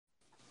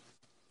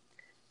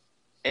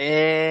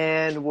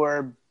And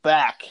we're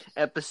back.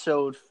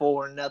 Episode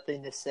 4,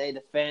 Nothing to Say,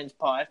 the Fans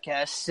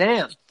Podcast.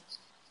 Sam,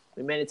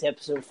 we made it to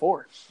episode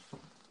 4.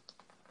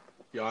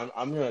 Yo,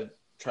 I'm going to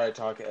try to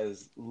talk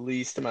as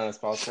least amount as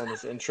possible in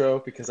this intro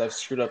because I've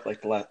screwed up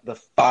like the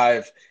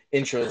 5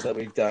 intros that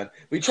we've done.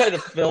 We tried to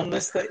film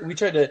this thing. We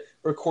tried to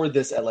record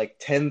this at like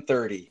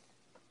 10:30,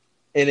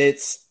 and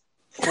it's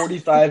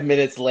 45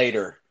 minutes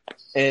later,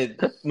 and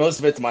most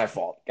of it's my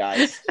fault,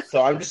 guys.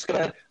 So I'm just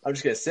gonna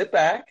sit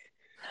back,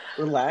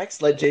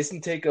 relax, let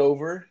Jason take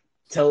over,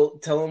 tell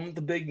him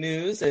the big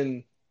news,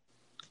 and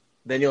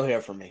then you'll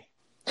hear from me.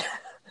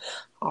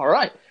 All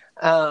right.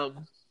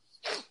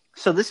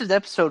 So this is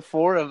episode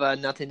 4 of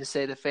Nothing to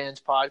Say, the Fans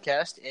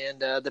Podcast,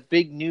 and the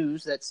big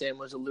news that Sam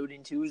was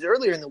alluding to is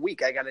earlier in the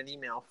week I got an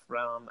email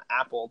from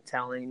Apple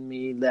telling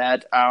me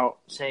that,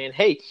 saying,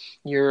 hey,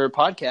 your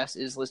podcast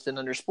is listed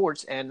under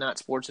sports and not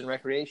sports and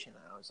recreation.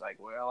 I was like,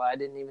 well, I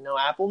didn't even know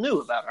Apple knew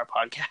about our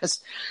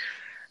podcast,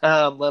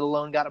 let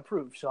alone got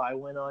approved. So I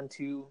went on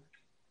to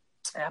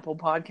Apple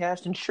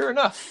Podcast, and sure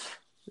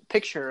enough, the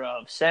picture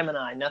of Sam and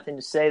I, Nothing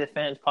to Say, the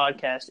Fans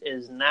Podcast,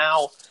 is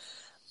now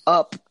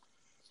up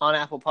on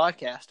Apple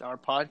Podcast. Our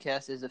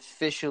podcast is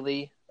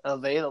officially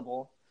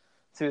available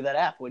through that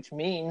app, which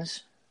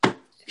means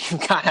if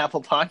you've got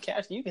Apple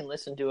Podcast, you can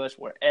listen to us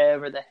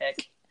wherever the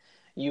heck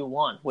you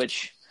want,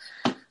 which,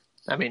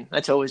 I mean,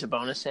 that's always a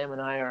bonus. Sam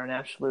and I are an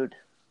absolute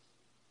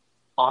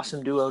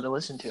awesome duo to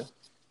listen to.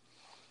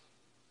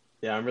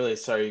 Yeah, I'm really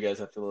sorry you guys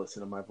have to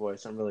listen to my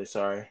voice. I'm really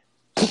sorry.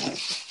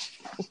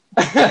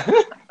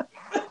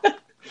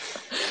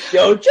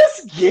 Yo,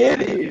 just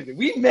get it.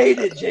 We made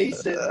it,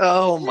 Jason.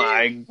 Oh,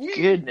 my goodness.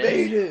 We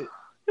made it.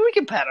 We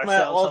can pat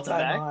ourselves on the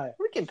back. High.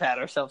 We can pat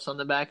ourselves on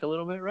the back a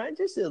little bit, right?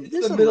 It's the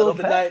middle of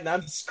the night, and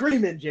I'm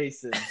screaming,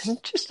 Jason.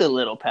 Just a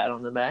little pat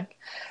on the back.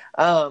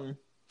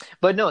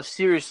 But no,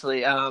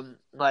 seriously, on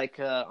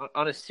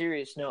a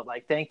serious note,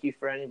 thank you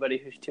for anybody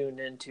who's tuned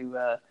in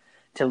to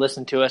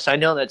listen to us. I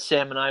know that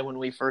Sam and I, when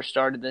we first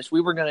started this, we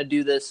were going to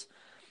do this.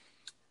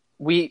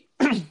 We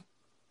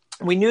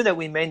knew that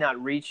we may not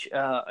reach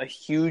a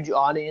huge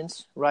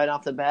audience right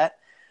off the bat,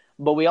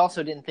 but we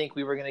also didn't think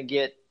we were going to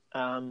get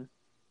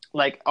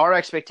our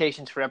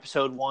expectations for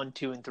episode 1,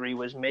 2, and 3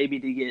 was maybe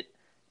to get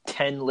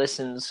 10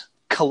 listens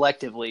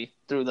collectively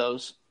through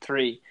those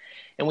 3.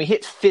 And we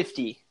hit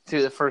 50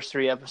 through the first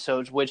 3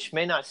 episodes, which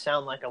may not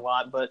sound like a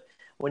lot, but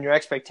when your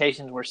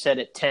expectations were set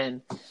at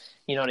 10,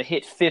 to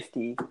hit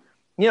 50,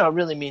 it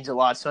really means a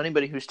lot. So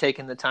anybody who's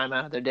taken the time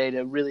out of their day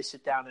to really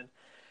sit down and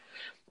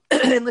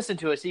listen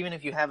to us, even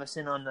if you have us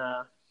in on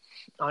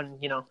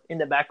in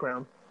the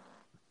background.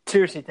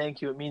 Seriously,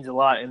 thank you. It means a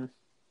lot, and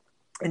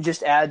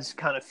just adds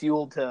kind of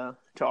fuel to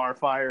our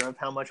fire of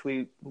how much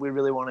we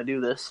really want to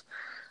do this.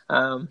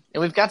 And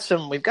we've got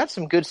some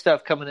good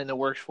stuff coming in the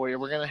works for you.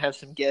 We're gonna have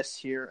some guests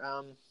here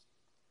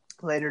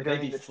later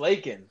during the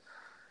flaking.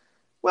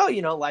 Well,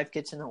 life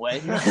gets in the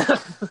way.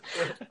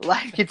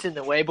 Life gets in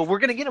the way, but we're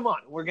gonna get them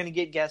on. We're gonna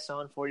get guests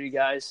on for you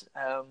guys.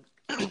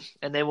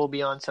 And they will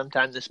be on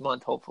sometime this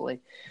month, hopefully.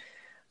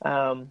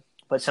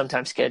 But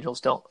sometimes schedules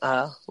don't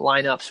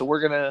line up. So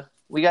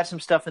we got some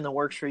stuff in the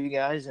works for you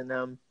guys.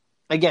 And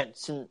again,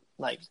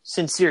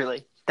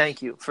 sincerely,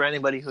 thank you for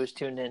anybody who has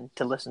tuned in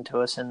to listen to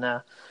us.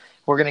 And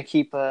we're going to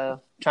keep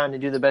trying to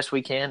do the best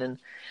we can and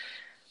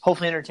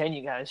hopefully entertain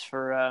you guys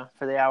for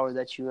the hour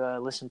that you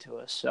listen to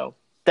us. So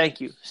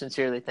thank you.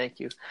 Sincerely, thank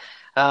you.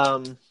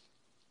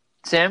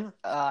 Sam,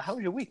 how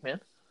was your week, man?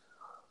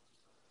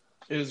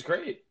 It was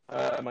great.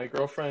 My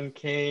girlfriend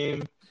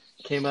came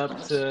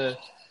up to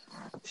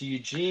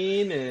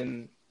Eugene,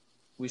 and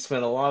we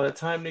spent a lot of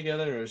time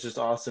together. And it was just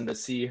awesome to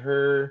see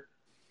her.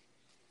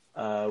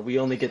 We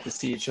only get to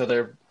see each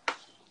other,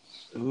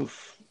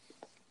 if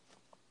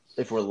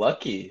we're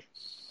lucky,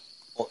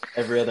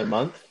 every other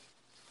month.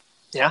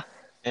 Yeah.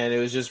 And it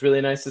was just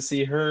really nice to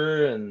see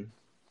her. And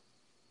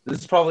this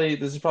is probably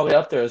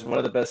up there as one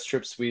of the best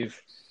trips we've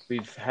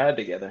had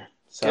together.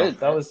 So Good,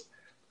 that was.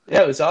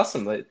 Yeah, it was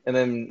awesome. And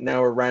then now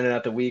we're rounding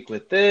out the week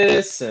with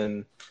this,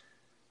 and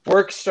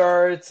work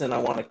starts, and I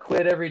want to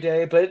quit every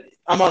day. But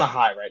I'm on a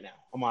high right now.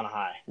 I'm on a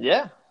high.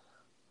 Yeah.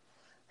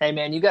 Hey,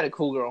 man, you got a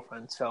cool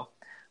girlfriend, so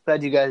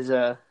glad you guys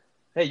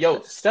Hey,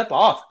 yo, step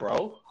off,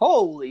 bro.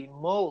 Holy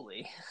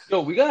moly.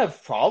 Yo, we gonna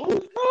have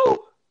problems,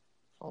 bro?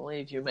 Only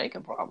if you make a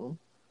problem.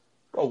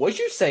 Bro, what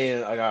you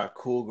saying I got a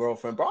cool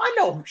girlfriend, bro? I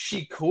know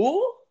she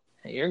cool.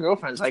 Hey, your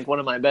girlfriend's like one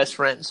of my best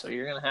friends, so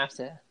you're gonna have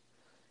to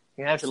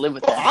live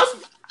with that.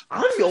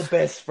 I'm your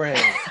best friend.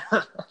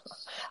 I'm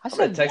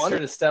gonna text her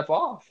to step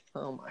off.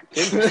 Oh my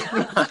goodness.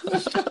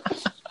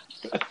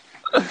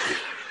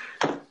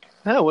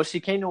 Oh, well,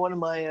 she came to one of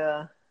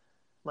my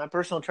my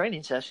personal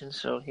training sessions,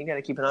 so you got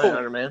to keep an eye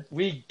on her, man.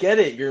 We get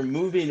it. You're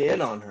moving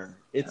in on her.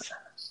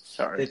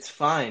 Sorry. It's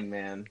fine,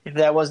 man. If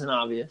that wasn't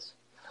obvious.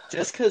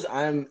 Just because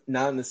I'm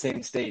not in the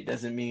same state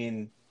doesn't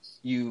mean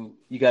you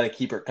got to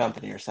keep her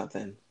company or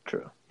something.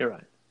 True. You're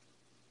right.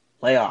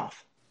 Lay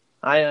off.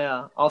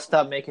 I'll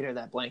stop making her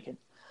that blanket.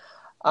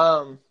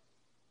 No.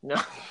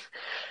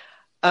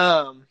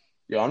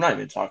 Yo, I'm not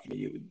even talking to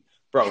you.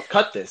 Bro,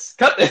 cut this.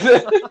 Cut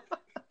this.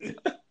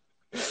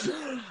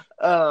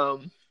 Well,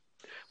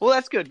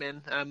 that's good,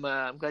 man. I'm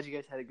glad you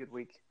guys had a good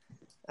week.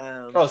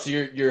 So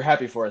you're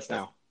happy for us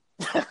now.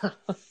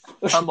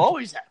 I'm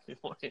always happy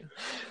for you.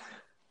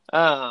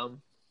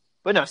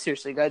 But no,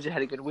 seriously, glad you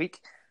had a good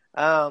week.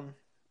 And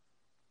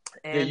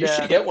you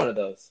should get one of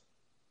those.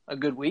 A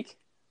good week?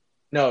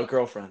 No, a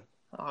girlfriend.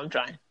 Oh, I'm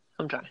trying.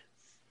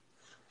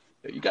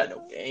 You got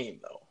no game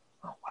though.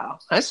 Oh wow,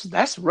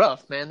 that's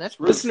rough, man. That's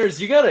rough.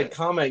 Listeners, you gotta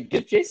comment.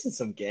 Get Jason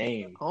some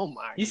game. Oh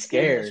my, he's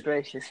scared. Goodness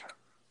gracious.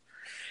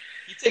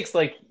 He takes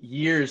like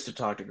years to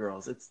talk to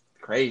girls. It's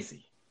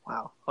crazy.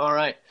 Wow. All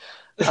right.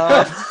 Hey,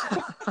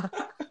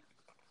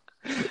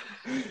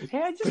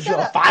 I just got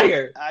on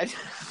fire. I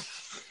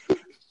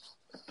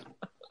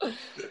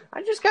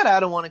just got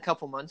out of one a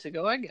couple months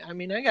ago. I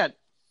got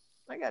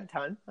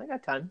time.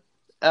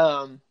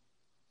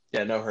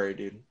 Yeah, no hurry,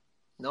 dude.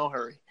 No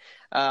hurry.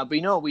 But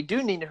what we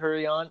do need to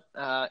hurry up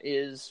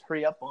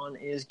on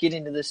is get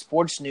into the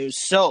sports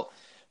news. So,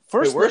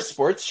 first, we're a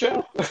sports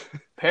show?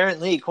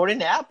 Apparently, according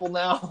to Apple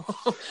now.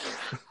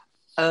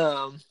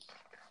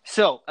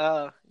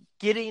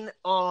 Getting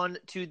on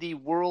to the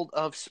world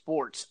of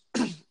sports.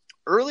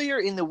 Earlier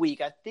in the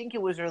week, I think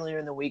it was earlier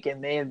in the week, it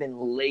may have been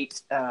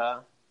late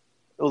the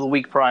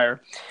week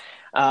prior.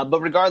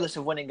 But regardless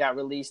of when it got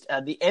released,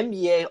 the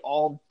NBA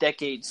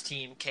All-Decades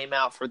team came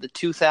out for the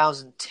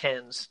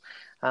 2010s.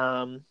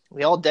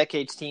 The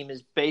All-Decades team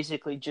is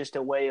basically just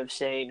a way of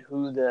saying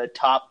who the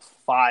top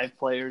 5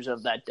 players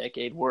of that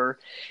decade were.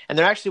 And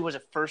there actually was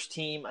a first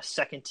team, a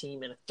second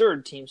team, and a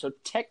third team. So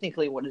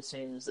technically what it's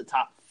saying is the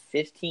top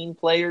 15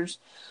 players,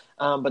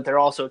 but there are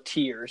also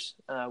tiers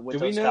with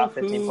those top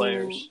 15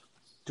 players.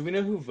 Do we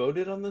know who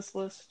voted on this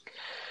list?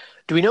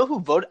 Do we know who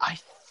voted? I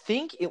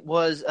think it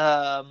was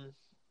was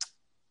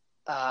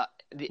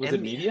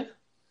it media?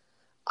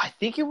 I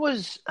think it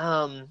was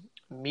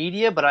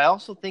media, but I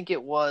also think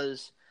it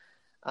was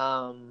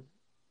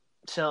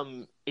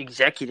some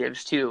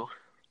executives too.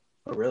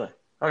 Oh, really?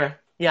 Okay.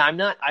 Yeah,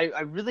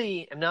 I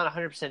really am not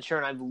 100% sure,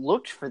 and I've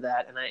looked for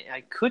that, and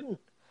I couldn't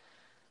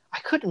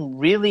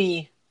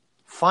really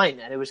find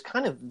that. It was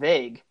kind of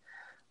vague.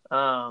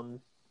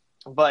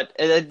 But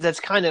that's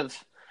kind of,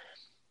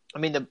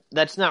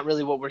 that's not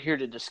really what we're here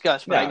to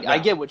discuss, but I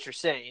get what you're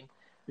saying.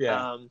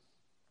 Yeah.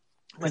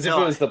 Because if it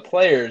was the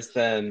players,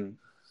 then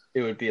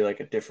it would be like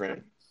a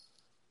different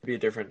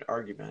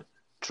argument.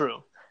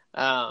 True.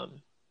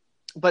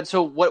 But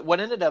so what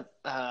ended up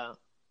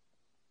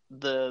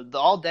the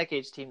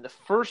All-Decades team, the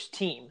first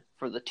team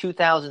for the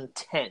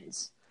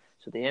 2010s,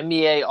 so the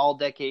NBA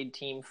All-Decade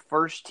team,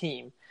 first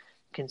team,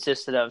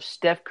 consisted of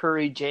Steph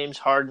Curry, James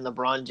Harden,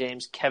 LeBron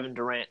James, Kevin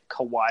Durant,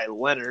 Kawhi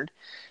Leonard.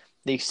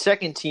 The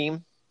second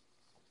team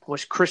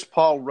was Chris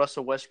Paul,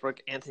 Russell Westbrook,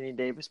 Anthony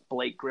Davis,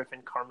 Blake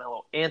Griffin,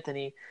 Carmelo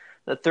Anthony.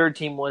 The third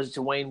team was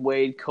Dwayne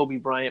Wade, Kobe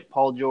Bryant,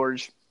 Paul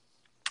George,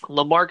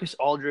 LaMarcus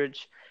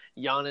Aldridge,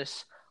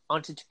 Giannis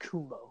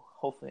Antetokounmpo.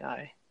 Hopefully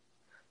I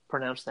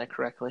pronounced that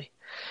correctly.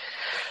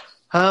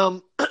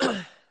 Did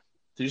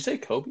you say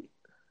Kobe?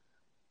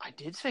 I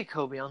did say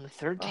Kobe on the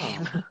third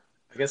team.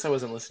 I guess I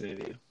wasn't listening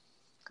to you.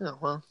 Oh,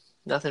 well,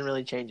 nothing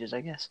really changes, I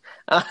guess.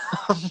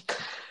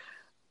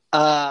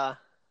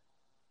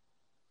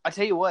 I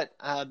tell you what,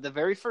 the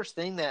very first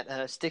thing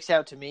that sticks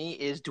out to me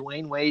is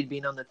Dwayne Wade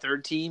being on the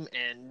third team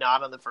and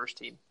not on the first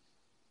team.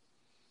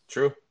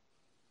 True.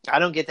 I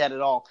don't get that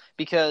at all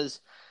because,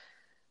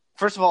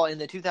 first of all, in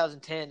the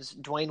 2010s,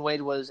 Dwayne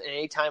Wade was an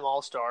 8-time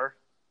All-Star,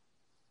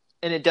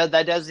 and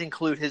that does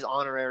include his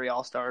honorary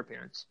All-Star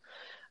appearance.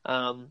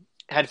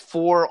 Had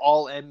 4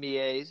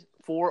 All-NBA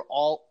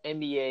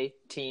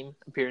team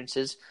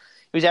appearances.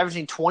 He was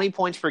averaging 20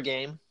 points per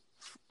game,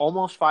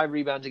 almost 5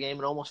 rebounds a game,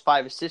 and almost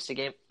 5 assists a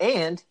game,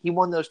 and he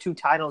won those 2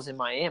 titles in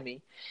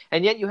Miami.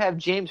 And yet you have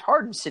James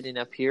Harden sitting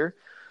up here,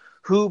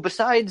 who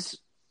besides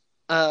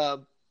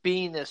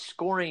being a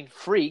scoring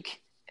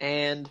freak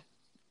and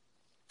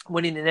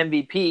winning an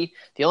MVP,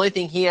 the only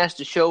thing he has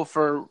to show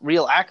for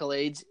real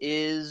accolades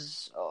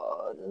is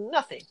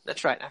nothing.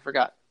 That's right, I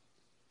forgot.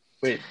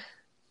 Wait,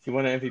 he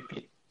won an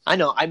MVP? I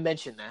know, I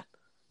mentioned that,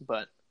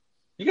 but...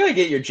 You got to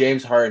get your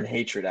James Harden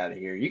hatred out of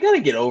here. You got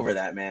to get over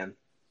that, man.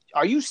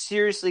 Are you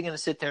seriously going to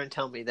sit there and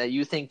tell me that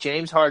you think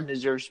James Harden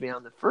deserves to be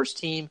on the first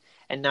team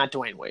and not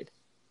Dwayne Wade?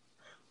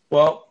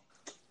 Well,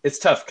 it's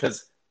tough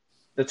because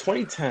the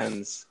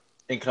 2010s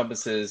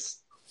encompasses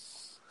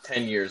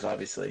 10 years,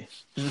 obviously.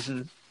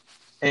 Mm-hmm.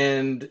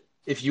 And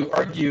if you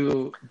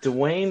argue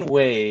Dwayne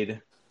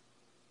Wade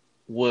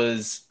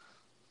was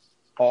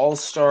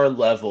all-star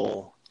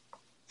level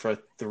for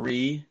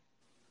 3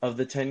 of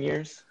the 10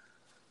 years,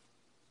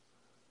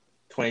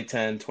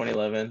 2010,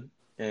 2011,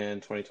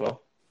 and 2012.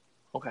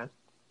 Okay.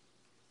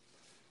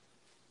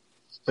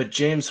 But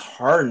James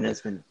Harden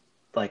has been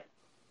like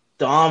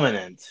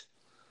dominant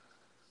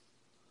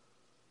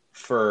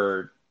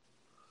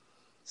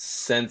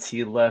since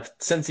he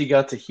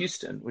got to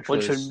Houston, which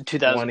was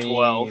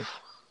 2012.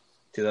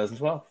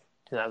 2012.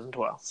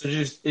 2012. So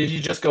if you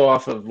just go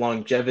off of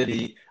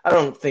longevity, I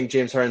don't think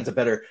James Harden's a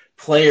better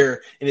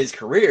player in his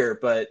career,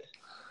 but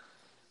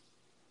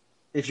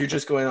if you're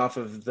just going off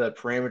of the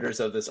parameters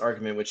of this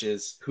argument, which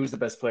is who's the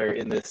best player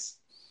in this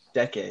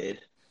decade,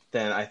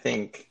 then I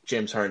think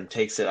James Harden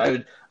takes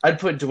it. I'd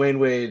put Dwayne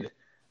Wade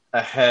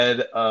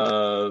ahead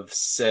of,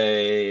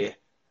 say,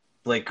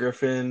 Blake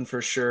Griffin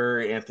for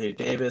sure, Anthony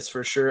Davis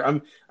for sure.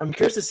 I'm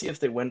curious to see if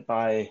they went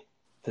by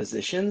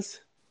positions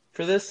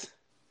for this.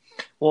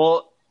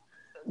 Well,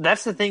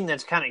 that's the thing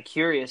that's kind of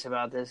curious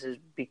about this is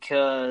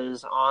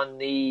because on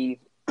the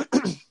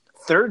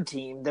third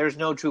team, there's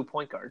no true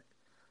point guard.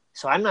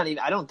 So I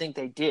don't think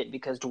they did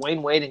because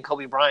Dwayne Wade and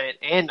Kobe Bryant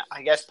and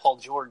I guess Paul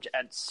George,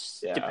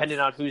 depending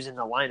on who's in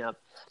the lineup,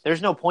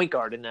 there's no point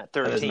guard in that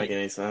third team. That doesn't make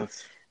any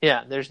sense.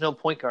 Yeah, there's no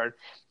point guard.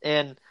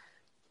 And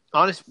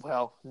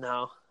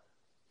no.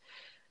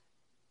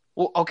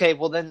 Well, okay,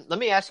 well then let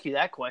me ask you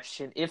that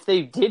question. If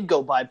they did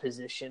go by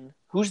position,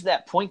 who's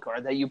that point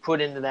guard that you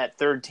put into that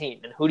third team?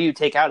 And who do you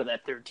take out of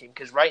that third team?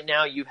 Because right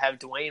now you have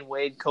Dwayne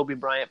Wade, Kobe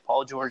Bryant,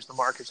 Paul George,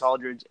 LaMarcus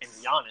Aldridge, and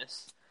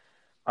Giannis.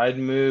 I'd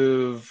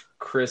move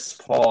Chris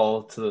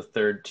Paul to the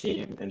third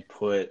team and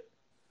put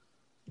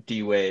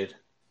D Wade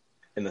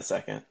in the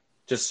second.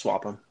 Just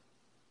swap them.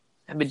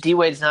 But D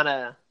Wade's not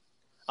a.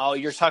 Oh,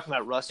 you're talking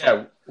about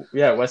Russell.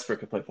 Yeah. Westbrook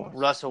could play point.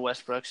 Russell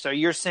Westbrook. So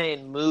you're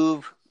saying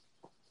move.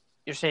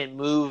 You're saying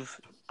move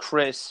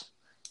Chris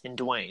and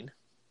Dwayne.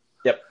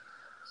 Yep.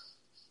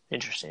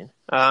 Interesting.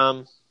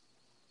 Yeah,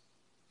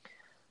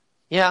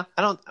 I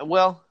don't.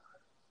 Well.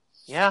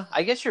 Yeah,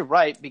 I guess you're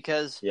right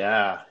because...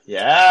 Yeah.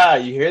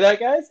 You hear that,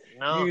 guys?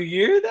 No. You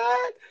hear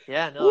that?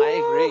 Yeah, no, I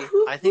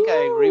agree. I think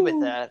I agree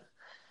with that.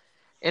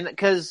 And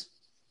because,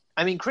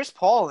 I mean, Chris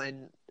Paul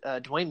and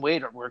Dwayne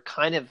Wade were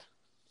kind of...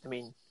 I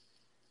mean,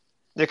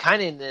 they're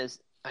kind of in this...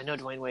 I know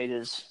Dwayne Wade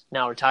is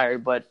now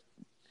retired, but...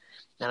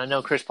 And I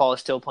know Chris Paul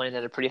is still playing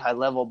at a pretty high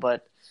level,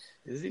 but...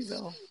 Is he,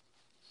 though?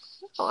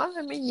 Well,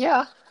 I mean,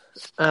 yeah.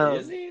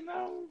 Is he,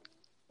 though?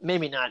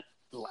 Maybe not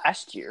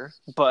last year,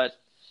 but...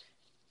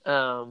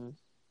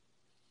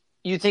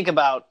 You think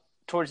about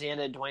towards the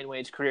end of Dwayne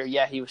Wade's career,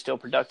 yeah, he was still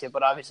productive,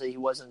 but obviously he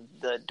wasn't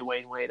the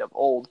Dwayne Wade of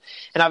old.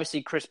 And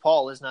obviously Chris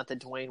Paul is not the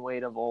Dwayne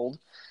Wade of old.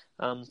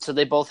 So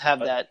they both have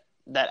that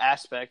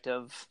aspect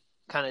of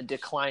kind of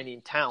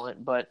declining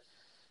talent. But,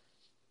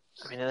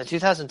 I mean, in the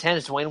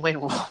 2010s, Dwayne Wade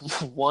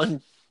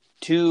won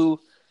two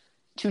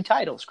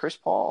titles. Chris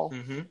Paul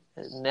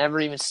has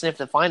never even sniffed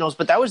the finals.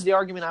 But that was the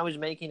argument I was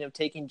making of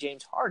taking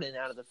James Harden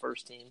out of the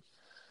first team.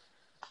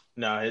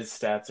 No, his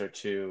stats are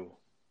too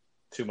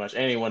much.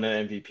 Anyone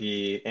an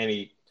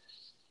MVP,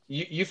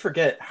 you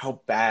forget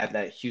how bad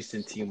that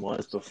Houston team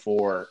was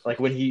before. Like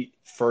when he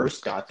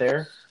first got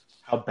there,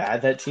 how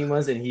bad that team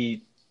was, and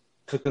he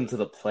took them to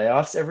the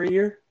playoffs every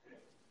year.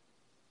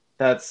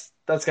 That's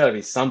got to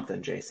be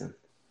something, Jason.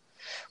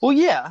 Well,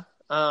 yeah,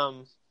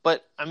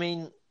 but I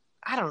mean,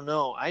 I don't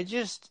know. I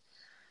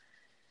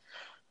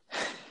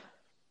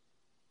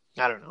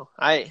don't know.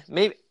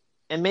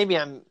 Maybe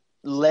I'm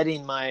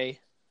letting my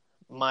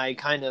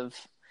kind of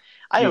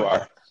You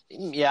are.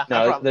 Yeah.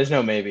 No, there's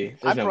no maybe.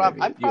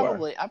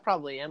 I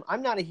probably am.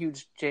 I'm not a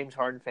huge James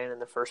Harden fan in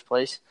the first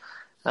place.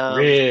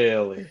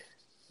 Really?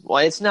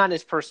 Well, it's not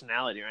his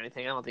personality or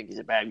anything. I don't think he's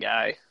a bad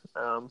guy.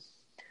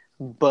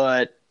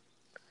 But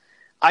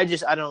I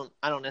don't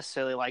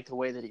necessarily like the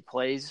way that he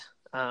plays.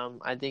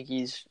 I think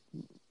he's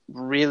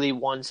really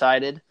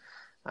one-sided.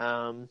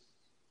 And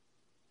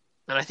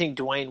I think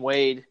Dwayne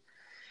Wade,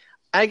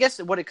 I guess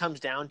what it comes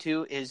down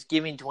to is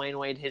giving Dwayne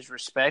Wade his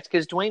respect,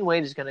 because Dwayne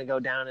Wade is going to go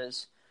down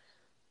as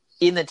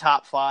in the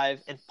top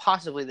 5 and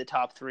possibly the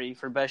top 3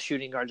 for best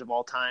shooting guards of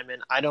all time.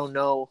 And I don't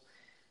know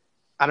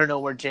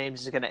where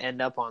James is going to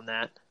end up on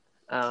that.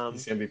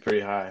 He's going to be pretty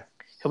high.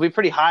 He'll be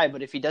pretty high,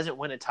 but if he doesn't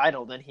win a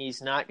title, then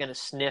he's not going to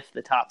sniff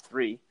the top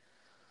 3.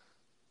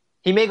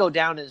 He may go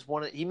down as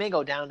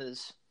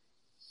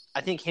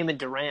I think him and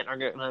Durant are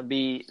going to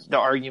be the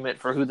argument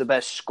for who the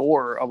best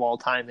scorer of all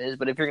time is.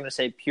 But if you're going to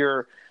say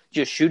pure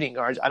just shooting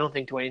guards, I don't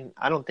think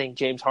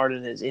James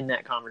Harden is in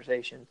that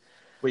conversation.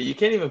 Wait, you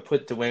can't even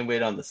put Dwayne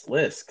Wade on this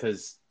list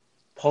because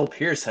Paul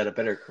Pierce had a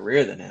better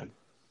career than him.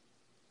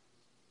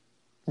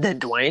 Than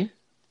Dwayne?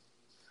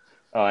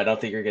 Oh, I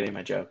don't think you're getting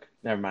my joke.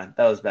 Never mind.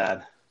 That was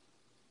bad.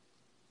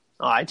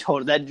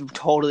 Oh, that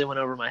totally went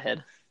over my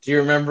head. Do you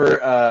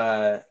remember,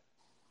 I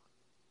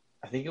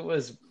think it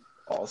was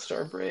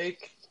All-Star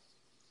Break,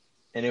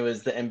 and it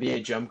was the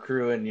NBA Jump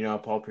Crew, and you know how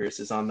Paul Pierce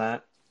is on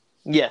that?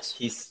 Yes.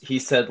 He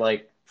said,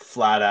 like,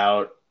 flat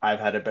out, I've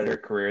had a better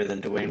career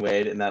than Dwayne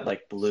Wade, and that,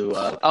 like, blew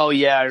up. Oh,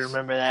 yeah, I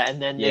remember that.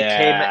 And then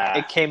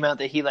it came out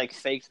that he, like,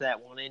 faked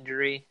that one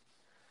injury.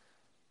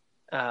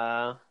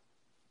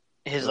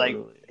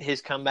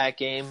 His comeback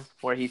game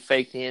where he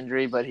faked the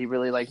injury, but he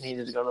really, like,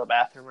 needed to go to the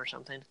bathroom or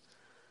something.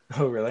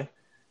 Oh, really?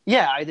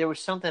 Yeah, there was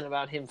something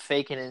about him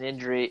faking an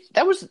injury.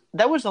 That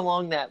was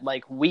along that,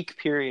 like, week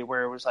period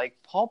where it was like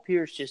Paul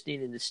Pierce just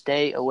needed to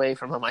stay away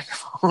from a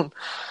microphone.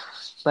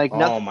 Like,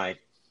 oh my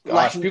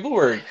gosh, people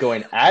were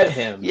going at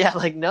him. Yeah,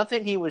 like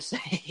nothing he was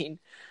saying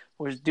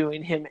was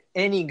doing him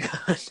any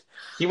good.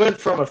 He went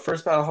from a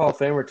first ballot Hall of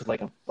Famer to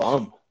like a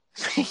bum.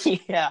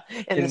 Yeah,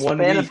 in in the one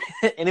span week.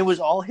 of, and it was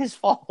all his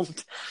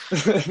fault.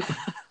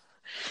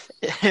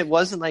 It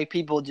wasn't like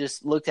people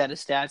just looked at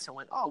his stats and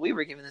went, "Oh, we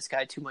were giving this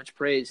guy too much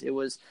praise." It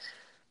was,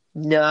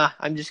 "Nah,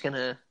 I'm just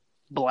gonna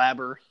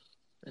blabber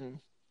and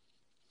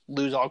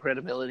lose all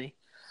credibility."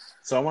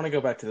 So I want to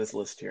go back to this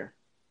list here.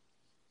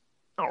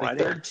 All The right.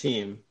 third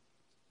team,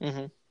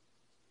 Mm-hmm.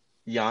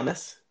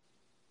 Giannis,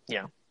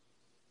 Yeah.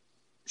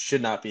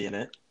 should not be in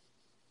it.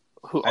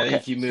 Who? I Okay.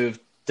 think you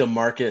moved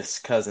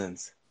DeMarcus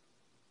Cousins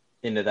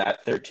into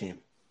that third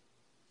team.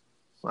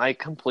 I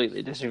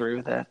completely disagree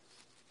with that.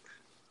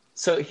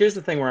 So here's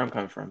the thing where I'm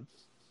coming from.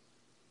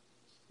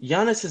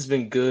 Giannis has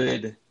been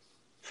good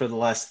for the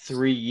last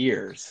 3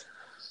 years.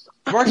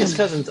 DeMarcus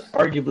Cousins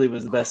arguably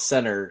was the best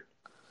center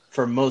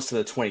for most of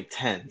the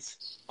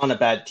 2010s on a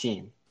bad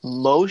team.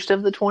 Most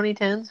of the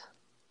 2010s?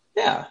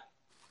 Yeah.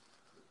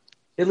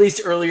 At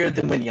least earlier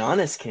than when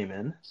Giannis came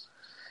in.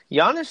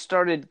 Giannis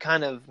started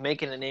kind of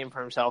making a name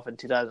for himself in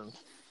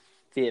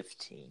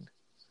 2015.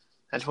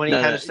 That's when he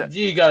kind of started.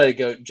 You gotta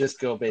go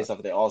based off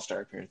of the All-Star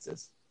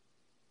appearances.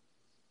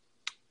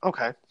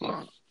 Okay.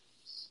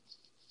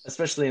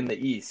 Especially in the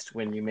East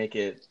when you make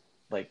it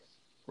like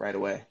right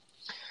away.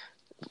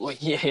 Well,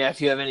 yeah,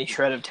 if you have any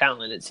shred of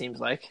talent, it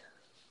seems like.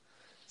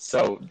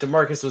 So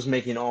DeMarcus was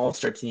making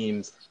All-Star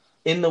teams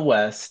in the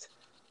West,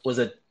 was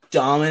a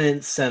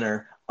dominant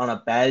center on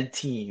a bad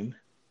team.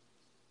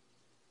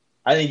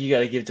 I think you got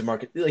to give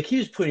DeMarcus, like, he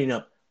was putting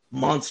up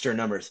monster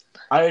numbers.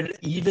 I would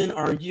even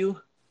argue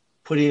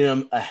putting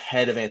him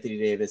ahead of Anthony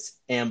Davis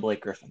and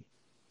Blake Griffin.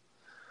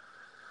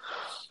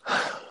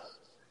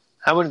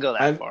 I wouldn't go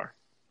that far.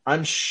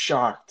 I'm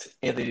shocked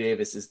Anthony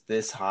Davis is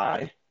this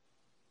high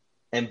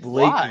and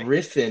Blake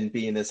Griffin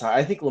being this high.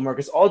 I think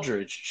LaMarcus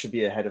Aldridge should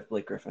be ahead of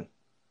Blake Griffin.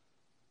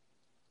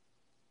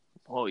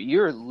 Oh,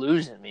 you're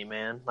losing me,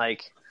 man.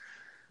 Like,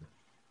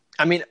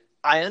 I mean,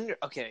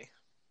 okay.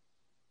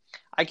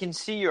 I can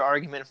see your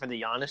argument for the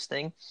Giannis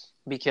thing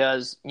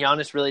because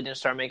Giannis really didn't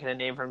start making a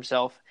name for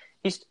himself.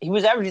 He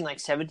was averaging like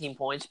 17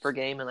 points per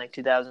game in like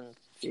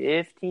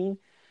 2015.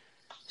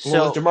 What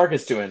was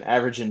DeMarcus doing?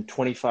 Averaging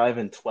 25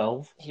 and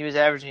 12? He was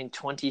averaging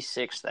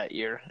 26 that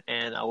year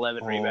and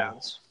 11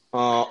 rebounds.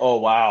 Oh,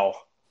 wow.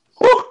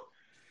 Woo!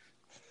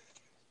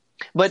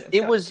 But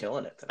it was,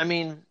 killing it. I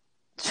mean,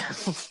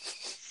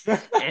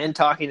 and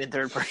talking in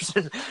third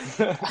person.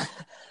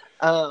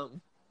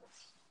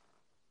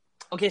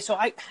 Okay, so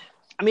I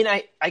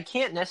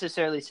can't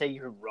necessarily say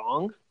you're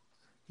wrong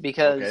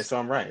because. Okay, so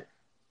I'm right.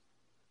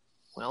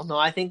 Well, no,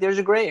 I think there's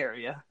a gray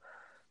area.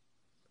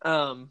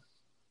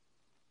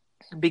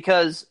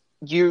 Because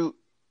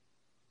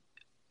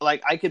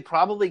I could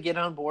probably get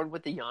on board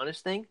with the Giannis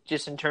thing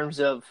just in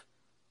terms of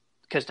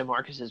because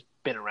DeMarcus has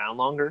been around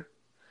longer.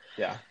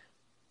 Yeah.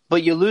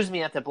 But you lose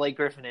me at the Blake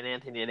Griffin and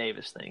Anthony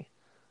Davis thing.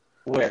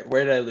 Where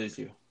did I lose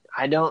you?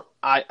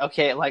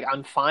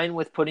 I'm fine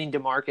with putting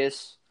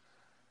DeMarcus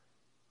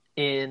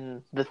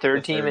in the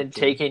third team and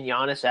taking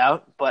Giannis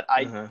out, but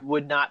I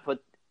would not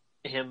put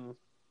him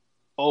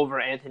over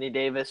Anthony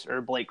Davis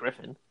or Blake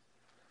Griffin.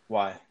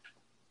 Why?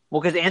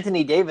 Well, because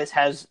Anthony Davis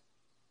has,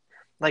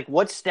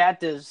 what stat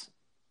does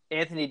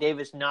Anthony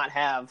Davis not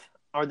have,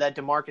 or that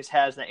DeMarcus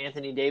has that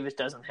Anthony Davis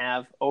doesn't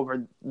have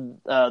over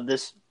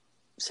this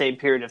same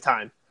period of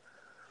time?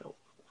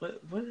 What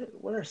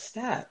are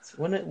stats?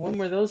 When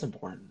were those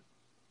important?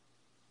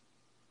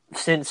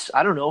 Since,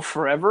 I don't know,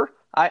 forever.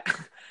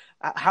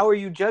 How are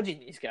you judging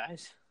these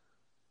guys?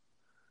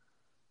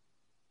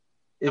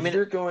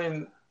 You're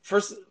going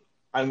first,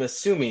 I'm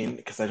assuming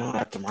because I don't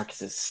have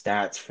DeMarcus's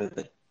stats for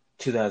the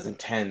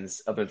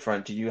 2010s up in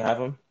front. Do you have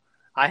them?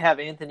 I have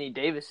Anthony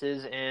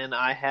Davis's, and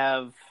I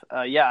have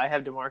I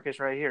have DeMarcus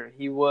right here.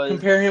 He was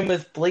compare him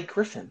with Blake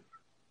Griffin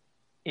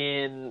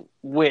in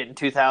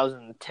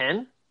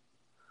 2010.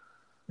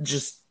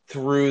 Just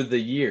through the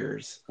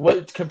years.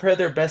 Compare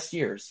their best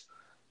years.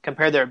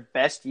 Compare their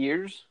best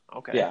years?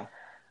 Okay. Yeah.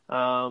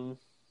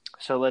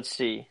 So let's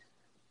see.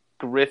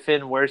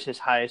 Griffin, where's his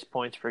highest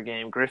points per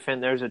game? Griffin,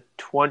 there was a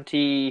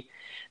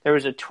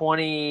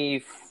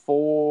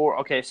 24.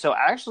 Okay, so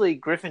actually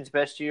Griffin's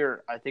best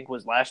year, I think,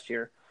 was last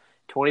year.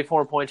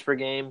 24 points per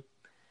game.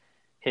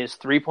 His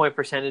 3-point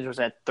percentage was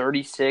at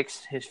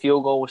 36. His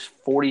field goal was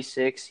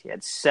 46. He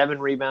had 7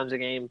 rebounds a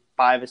game,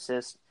 5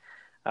 assists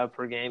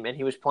per game, and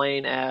he was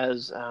playing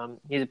as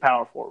he's a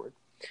power forward.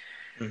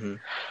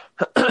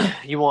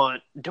 Mm-hmm. You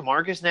want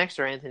DeMarcus next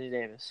or Anthony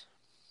Davis?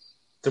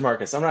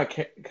 DeMarcus. I'm not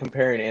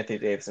comparing Anthony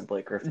Davis and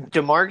Blake Griffin.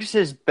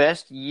 DeMarcus's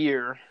best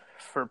year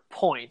for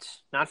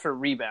points, not for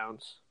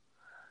rebounds,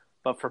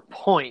 but for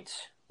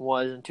points,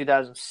 was in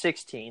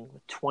 2016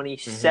 with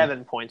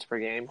 27 points per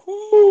game,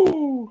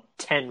 Ooh.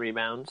 10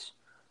 rebounds.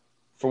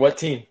 For what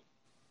team?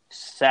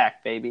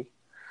 Sack, baby.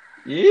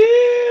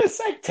 Yeah,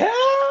 Sack Town.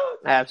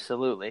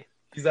 Absolutely.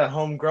 He's that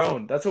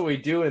homegrown. That's what we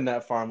do in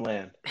that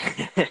farmland.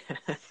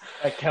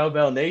 At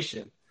Cowbell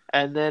Nation.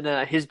 And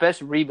then his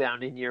best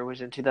rebounding year was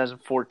in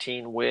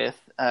 2014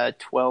 with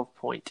 12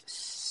 point.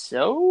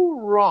 So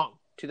wrong.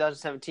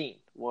 2017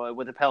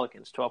 with the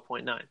Pelicans,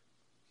 12.9.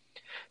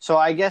 So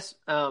I guess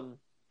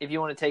if you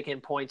want to take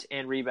in points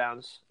and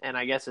rebounds and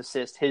I guess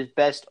assists, his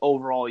best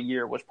overall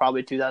year was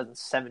probably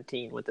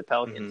 2017 with the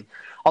Pelicans.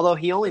 Although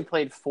he only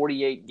played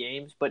 48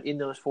 games, but in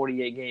those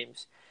 48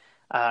 games,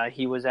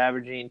 he was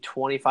averaging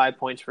 25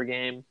 points per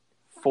game,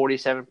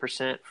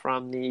 47%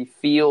 from the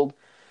field,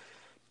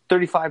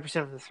 35%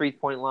 from the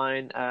three-point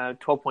line,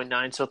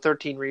 12.9, so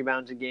 13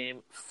 rebounds a game,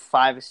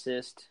 5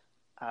 assists,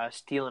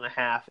 steal and a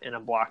half, and a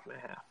block and a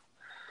half.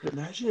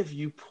 Imagine if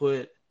you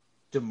put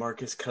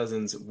DeMarcus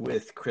Cousins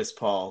with Chris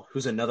Paul,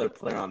 who's another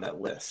player on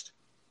that list.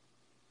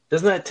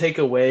 Doesn't that take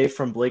away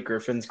from Blake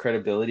Griffin's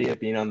credibility of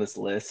being on this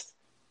list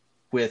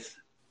with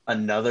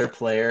another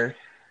player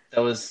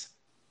that was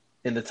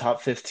in the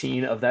top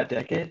 15 of that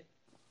decade?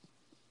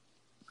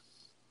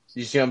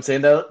 You see what I'm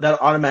saying? That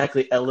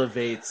automatically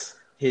elevates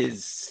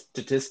his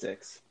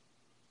statistics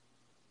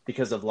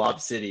because of Lob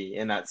City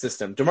in that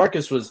system.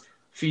 DeMarcus was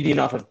feeding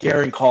off of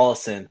Garen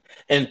Collison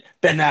and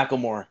Ben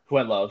McLemore, who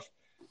I love,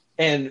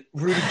 and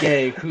Rudy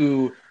Gay,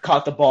 who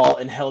caught the ball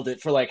and held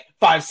it for like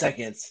 5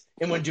 seconds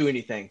and wouldn't do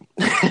anything.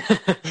 And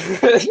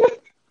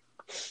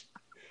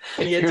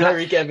he had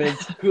Tyreek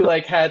Evans, who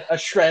like had a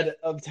shred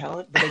of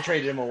talent, but they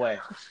traded him away.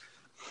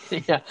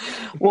 Yeah.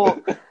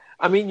 Well,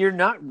 I mean, you're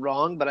not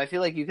wrong, but I feel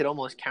like you could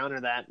almost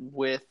counter that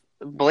with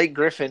Blake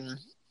Griffin.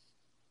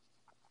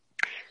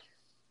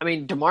 I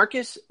mean,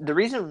 DeMarcus, the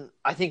reason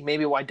I think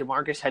maybe why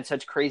DeMarcus had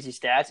such crazy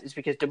stats is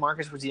because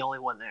DeMarcus was the only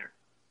one there.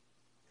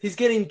 He's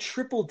getting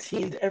triple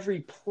teamed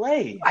every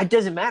play. It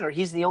doesn't matter.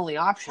 He's the only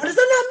option. How does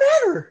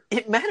that not matter?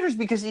 It matters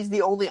because he's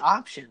the only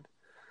option.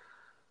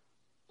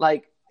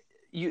 Like,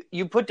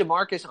 you put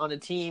DeMarcus on a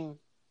team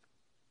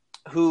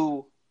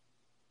who,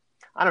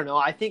 I don't know.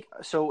 I think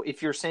so.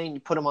 If you're saying you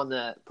put him on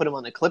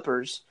the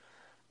Clippers,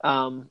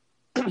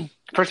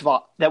 first of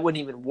all, that wouldn't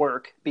even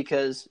work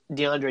because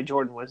DeAndre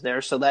Jordan was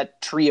there, so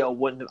that trio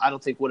I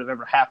don't think would have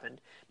ever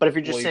happened. But if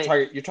you're just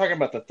saying you're talking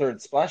about the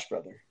third Splash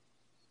Brother,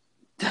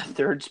 the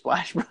third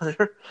Splash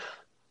Brother,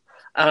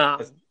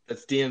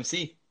 that's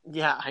DMC.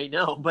 Yeah, I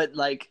know, but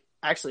like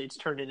actually, it's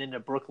turning into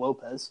Brooke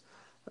Lopez.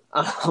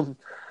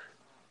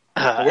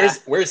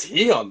 Where's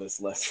he on this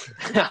list?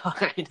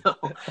 I know.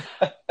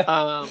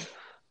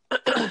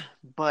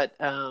 But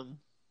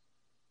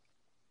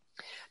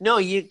no,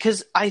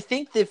 because I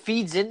think that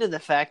feeds into the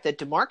fact that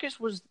DeMarcus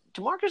was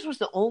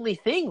the only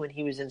thing when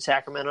he was in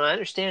Sacramento. I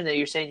understand that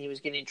you're saying he was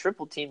getting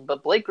triple teamed,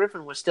 but Blake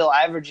Griffin was still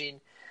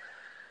averaging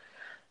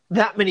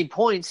that many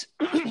points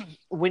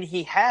when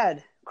he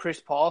had Chris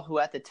Paul, who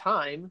at the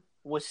time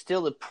was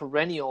still a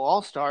perennial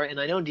all-star. And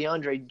I know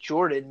DeAndre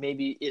Jordan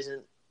maybe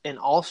isn't an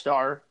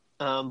all-star,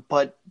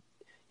 but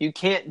you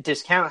can't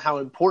discount how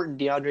important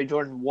DeAndre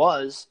Jordan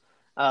was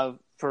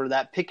for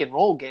that pick and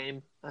roll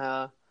game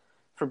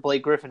for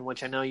Blake Griffin,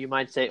 which I know you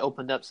might say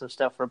opened up some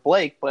stuff for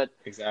Blake, but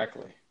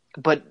exactly.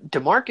 But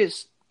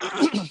DeMarcus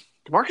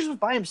was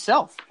by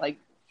himself. Like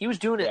he was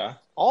doing it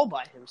all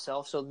by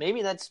himself. So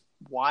maybe that's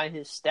why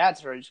his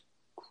stats are as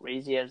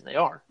crazy as they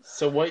are.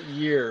 So what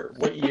year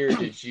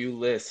did you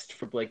list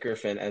for Blake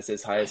Griffin as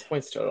his highest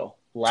points total?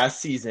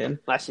 Last season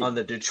on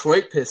the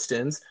Detroit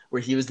Pistons,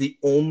 where he was the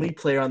only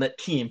player on that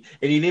team,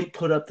 and he didn't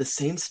put up the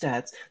same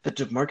stats that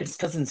DeMarcus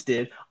Cousins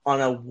did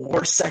on a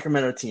worse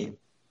Sacramento team.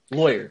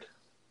 Lawyered.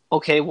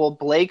 Okay, well,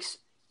 Blake's,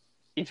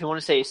 if you want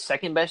to say his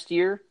second best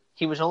year,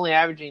 he was only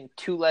averaging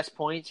 2 less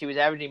points. He was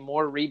averaging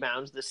more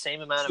rebounds, the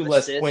same amount of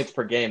assists. 2 less points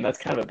per game. That's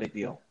kind of a big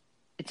deal.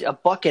 It's a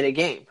bucket a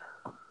game.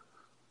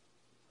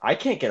 I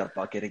can't get a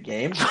bucket a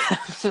game.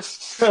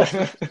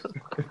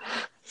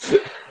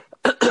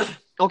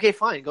 Okay,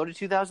 fine. Go to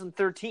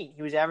 2013.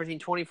 He was averaging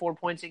 24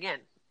 points again.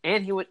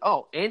 And he was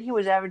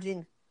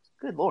averaging,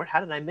 good Lord, how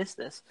did I miss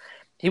this?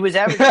 He was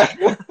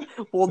averaging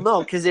well,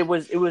 no, because it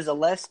was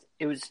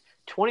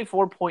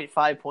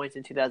 24.5 points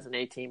in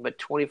 2018, but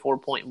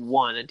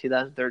 24.1 in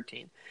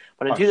 2013.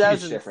 But in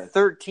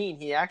 2013,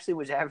 he actually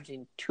was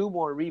averaging 2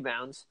 more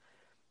rebounds,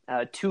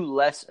 2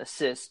 less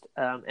assists,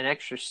 an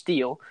extra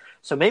steal.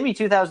 So maybe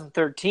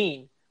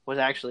 2013 was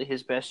actually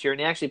his best year, and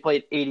he actually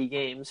played 80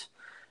 games.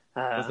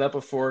 Was that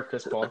before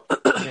Chris Paul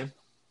came?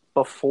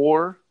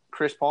 Before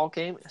Chris Paul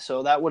came.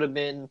 So that would have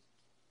been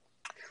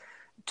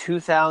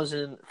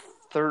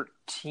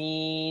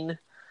 2013.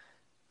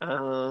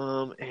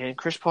 And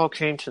Chris Paul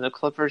came to the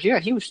Clippers. Yeah,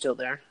 he was still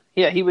there.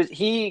 Yeah,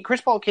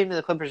 Chris Paul came to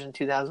the Clippers in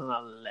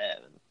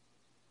 2011.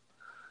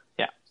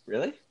 Yeah.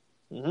 Really?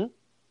 Mm-hmm.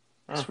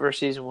 His first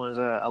season was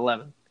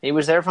 11. He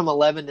was there from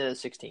 11 to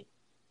 16.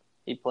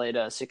 He played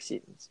 6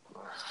 seasons.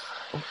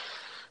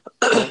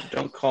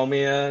 Don't call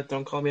me an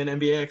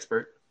NBA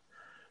expert.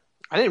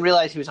 I didn't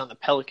realize he was on the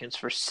Pelicans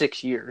for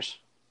 6 years.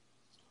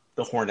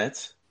 The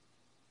Hornets.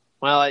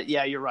 Well,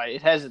 yeah, you're right.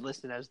 It has it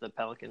listed as the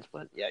Pelicans,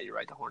 but yeah, you're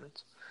right. The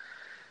Hornets.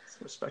 Some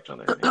respect on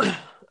their name.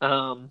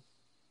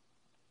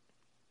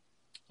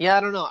 Yeah, I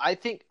don't know. I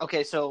think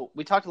so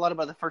we talked a lot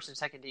about the first and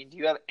second team. Do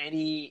you have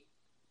any,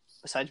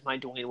 besides my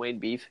Dwayne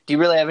Wade beef? Do you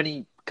really have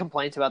any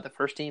complaints about the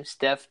first team?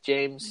 Steph,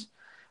 James,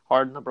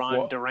 Harden,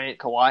 LeBron, Durant,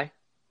 Kawhi.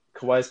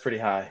 Kawhi's pretty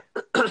high.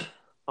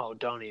 Oh,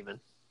 don't even.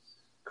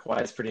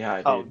 Kawhi's pretty high,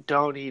 dude. Oh,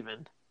 don't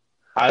even.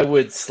 I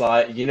would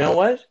slide. You know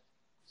what?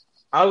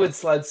 I would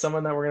slide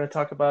someone that we're going to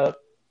talk about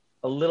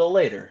a little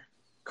later.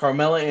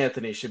 Carmelo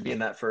Anthony should be in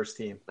that first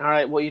team. All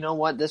right. Well, you know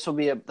what? That's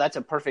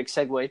a perfect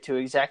segue to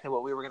exactly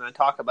what we were going to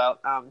talk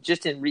about.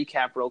 Just in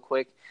recap, real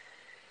quick.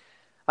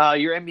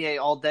 Your NBA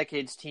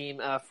All-Decades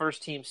team,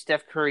 first team,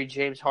 Steph Curry,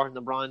 James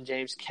Harden, LeBron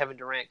James, Kevin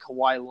Durant,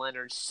 Kawhi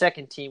Leonard.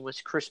 Second team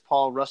was Chris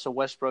Paul, Russell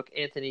Westbrook,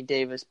 Anthony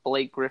Davis,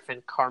 Blake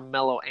Griffin,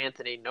 Carmelo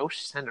Anthony. No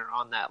center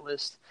on that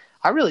list.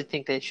 I really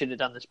think they should have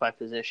done this by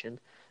position.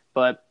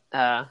 But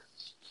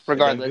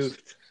regardless,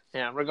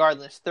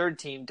 third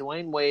team,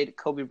 Dwayne Wade,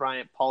 Kobe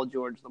Bryant, Paul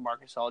George,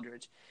 LaMarcus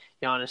Aldridge,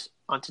 Giannis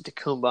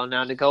Antetokounmpo.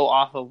 Now, to go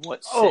off of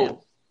what Sam...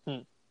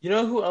 You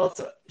know who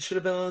else should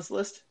have been on this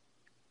list?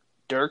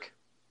 Dirk?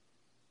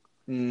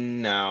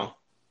 No.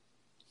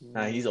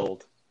 Nah, he's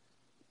old.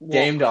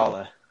 Dame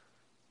Dollar.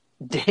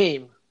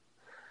 Dame.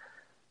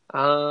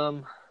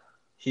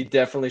 He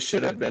definitely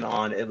should have been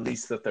on at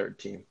least the third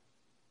team.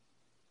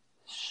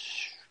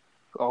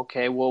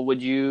 Okay, well,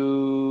 would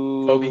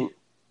you... Kobe. You're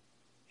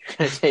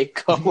going to take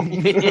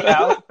Kobe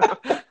out?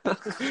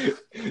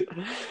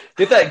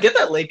 Get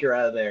that Laker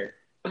out of there.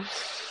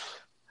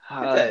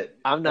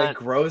 I'm not that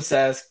gross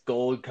ass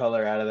gold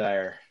color out of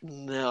there.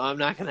 No, I'm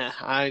not gonna.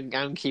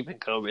 I'm keeping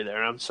Kobe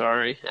there. I'm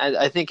sorry.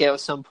 I think at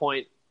some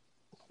point.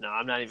 No,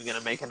 I'm not even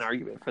gonna make an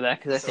argument for that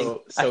because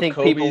I think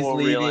Kobe's people will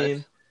leaving,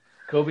 realize.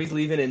 Kobe's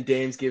leaving, and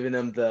Dame's giving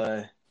him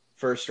the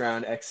first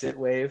round exit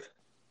wave.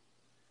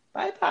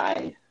 Bye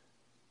bye.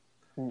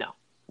 No.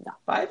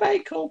 Bye bye,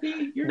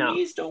 Kobe. Your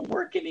knees don't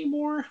work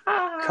anymore.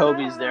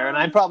 Kobe's there, and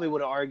I probably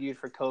would have argued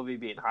for Kobe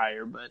being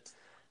higher, but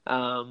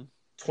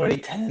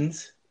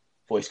 2010s.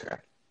 Voice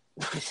crack.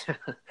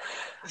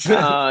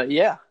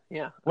 Yeah.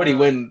 What did he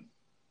win?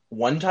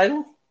 One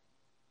title?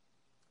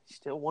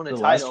 Still won a the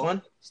title. Last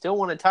one? Still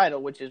won a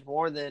title, which is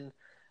more than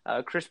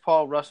Chris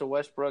Paul, Russell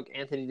Westbrook,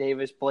 Anthony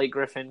Davis, Blake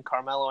Griffin,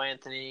 Carmelo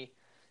Anthony,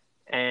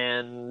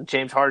 and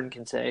James Harden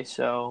can say.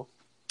 So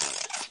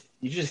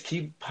you just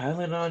keep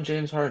piling on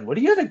James Harden. What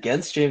do you have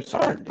against James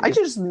Harden? Dude? I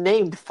just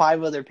named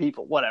 5 other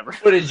people. Whatever.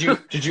 What did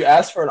you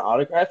ask for an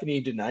autograph and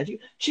he denied you?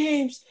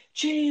 James.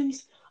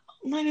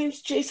 My name's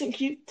Jason.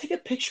 Can you take a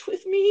picture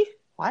with me?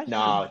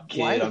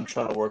 Kid, I'm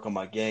trying to work on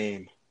my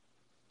game.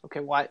 Okay,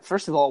 why?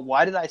 First of all,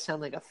 why did I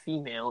sound like a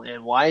female,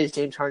 and why does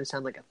James Harden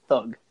sound like a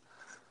thug?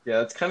 Yeah,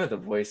 that's kind of the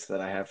voice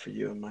that I have for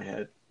you in my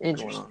head.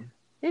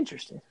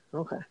 Interesting.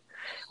 Okay.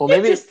 Well,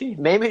 maybe it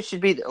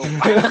should be.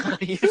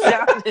 You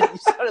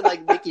sounded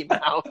like Mickey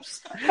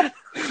Mouse.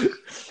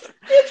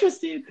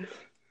 Interesting.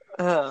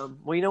 Well,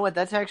 you know what?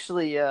 That's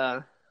actually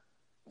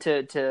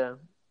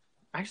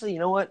Actually, you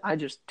know what? I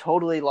just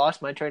totally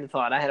lost my train of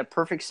thought. I had a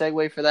perfect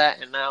segue for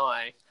that, and now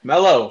I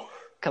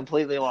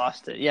completely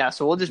lost it. Yeah,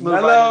 so we'll just move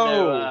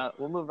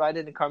right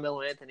into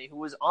Carmelo Anthony, who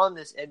was on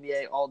this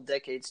NBA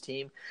All-Decades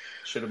team.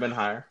 Should have been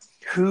higher.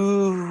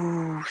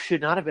 Who should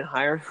not have been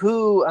higher?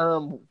 Who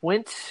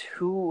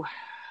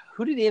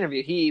did he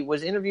interview? He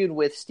was interviewed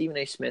with Stephen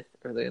A. Smith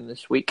earlier in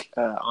this week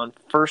on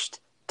First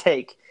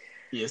Take.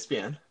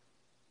 ESPN.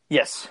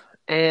 Yes,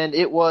 and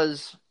it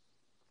was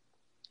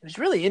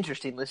really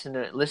interesting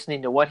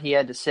listening to what he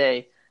had to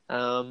say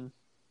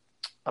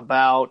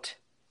about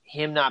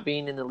him not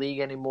being in the league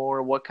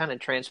anymore, what kind of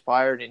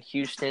transpired in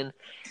Houston.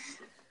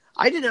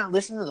 I did not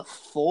listen to the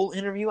full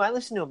interview. I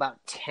listened to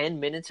about 10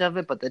 minutes of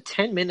it, but the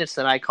 10 minutes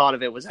that I caught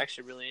of it was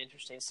actually really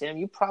interesting. Sam,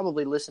 you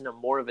probably listened to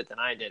more of it than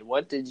I did.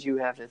 What did you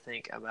have to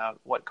think about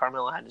what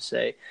Carmelo had to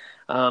say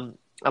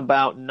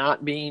about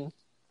not being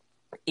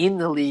in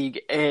the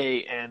league,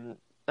 and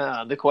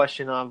the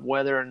question of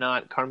whether or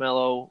not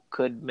Carmelo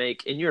could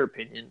make, in your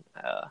opinion,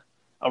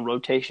 a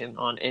rotation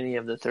on any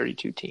of the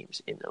 32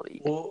 teams in the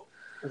league? Well,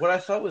 what I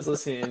thought was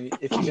listening,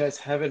 if you guys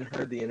haven't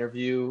heard the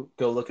interview,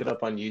 go look it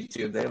up on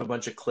YouTube. They have a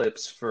bunch of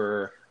clips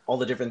for all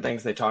the different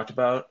things they talked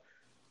about.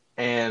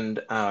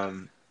 And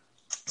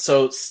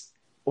so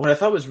what I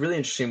thought was really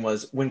interesting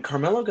was when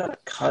Carmelo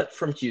got cut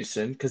from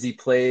Houston, because he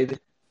played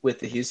with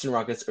the Houston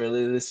Rockets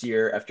earlier this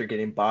year after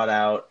getting bought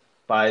out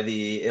by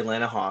the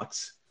Atlanta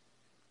Hawks.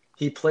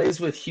 He plays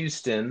with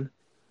Houston,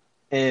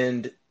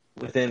 and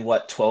within,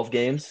 12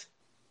 games?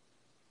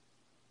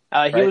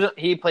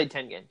 He played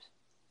 10 games.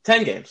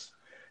 10 games.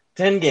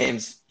 10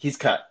 games, he's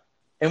cut.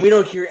 And we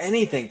don't hear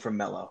anything from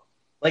Melo.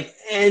 Like,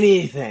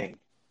 anything.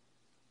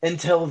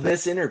 Until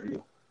this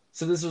interview.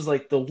 So this was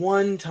like the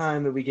one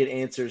time that we get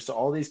answers to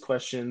all these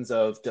questions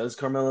of, does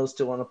Carmelo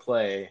still want to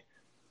play?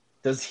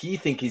 Does he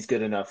think he's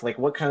good enough? Like,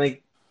 what kind of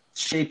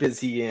shape is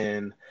he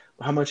in?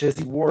 How much has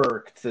he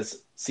worked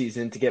this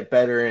season to get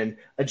better and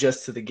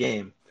adjust to the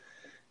game?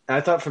 And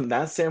I thought from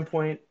that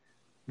standpoint,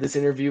 this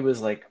interview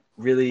was like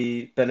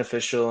really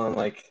beneficial and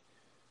like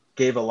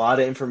gave a lot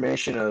of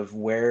information of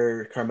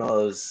where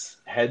Carmelo's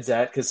head's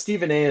at. Because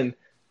Stephen A. and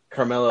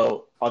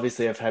Carmelo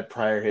obviously have had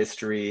prior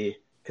history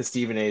because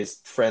Stephen A.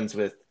 is friends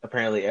with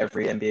apparently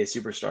every NBA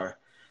superstar.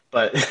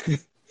 But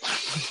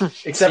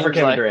except for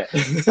Kevin Durant.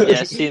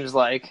 Yeah, it seems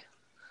like.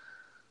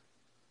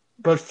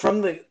 But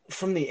from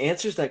the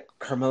answers that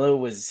Carmelo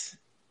was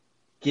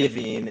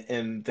giving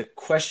and the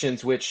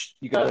questions, which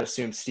you got to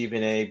assume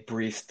Stephen A.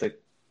 briefed the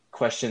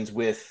questions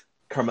with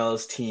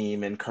Carmelo's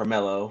team and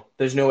Carmelo.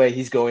 There's no way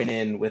he's going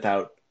in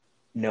without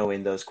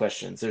knowing those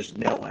questions. There's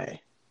no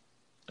way.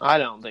 I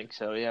don't think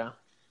so. Yeah.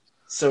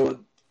 So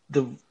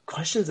the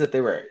questions that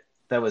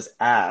was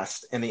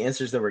asked and the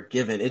answers that were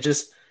given, it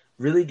just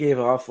really gave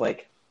off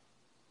like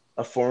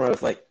a form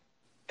of like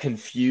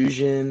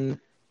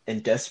confusion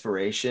and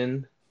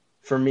desperation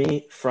for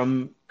me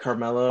from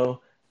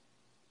Carmelo.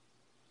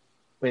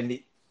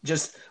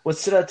 What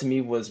stood out to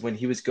me was when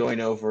he was going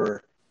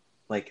over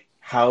like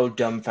how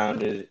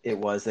dumbfounded it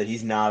was that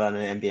he's not on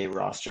an NBA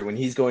roster. When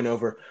he's going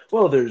over,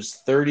 well, there's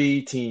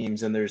 30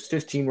 teams and there's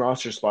 15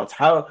 roster spots.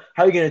 How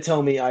are you going to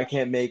tell me I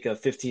can't make a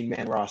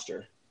 15-man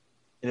roster?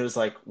 And it was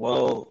like,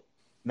 well,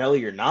 Mello,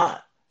 you're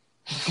not.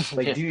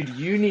 Like, Yeah. dude,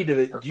 you need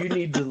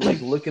to like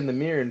look in the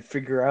mirror and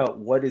figure out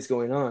what is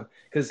going on.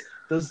 Because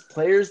those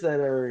players that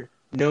are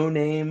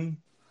no-name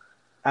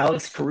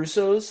Alex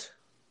Caruso's,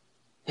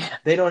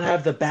 they don't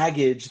have the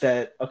baggage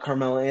that a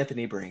Carmelo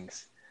Anthony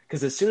brings.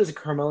 Because as soon as a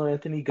Carmelo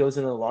Anthony goes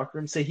into the locker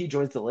room, say he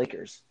joins the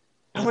Lakers,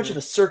 how much of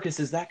a circus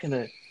is that going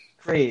to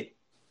create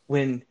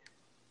when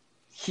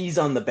he's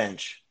on the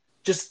bench?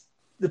 Just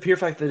the pure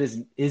fact that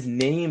his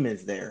name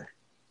is there.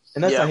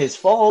 And that's not his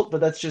fault,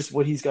 but that's just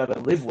what he's got to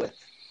live with.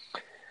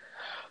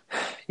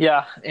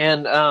 Yeah,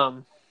 and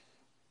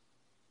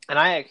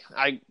I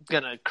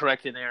gonna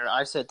correct an error.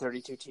 I said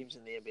 32 teams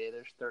in the NBA.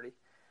 There's 30.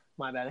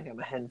 My bad. I got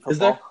my head in football. Is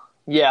there?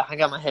 Yeah, I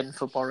got my head in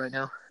football right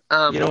now.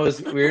 You know, it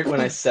was weird when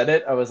I said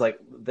it. I was like,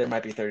 there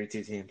might be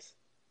 32 teams.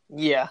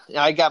 Yeah,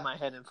 I got my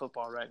head in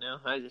football right now.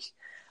 I just,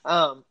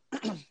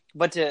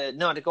 but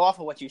to go off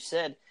of what you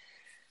said,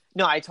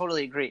 no, I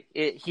totally agree.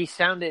 He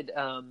sounded,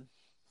 and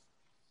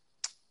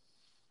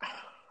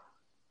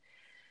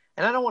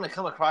I don't want to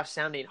come across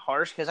sounding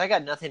harsh because I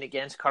got nothing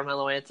against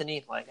Carmelo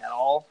Anthony, like at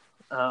all.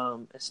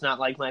 It's not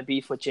like my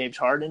beef with James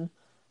Harden.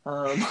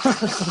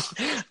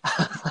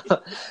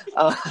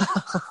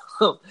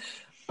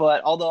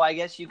 But although I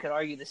guess you could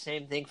argue the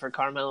same thing for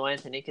Carmelo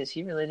Anthony because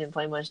he really didn't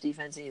play much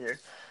defense either.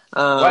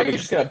 Why, you're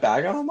just going to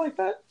bag on him like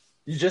that?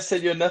 You just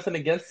said you had nothing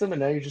against him,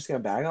 and now you're just going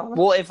to bag on him?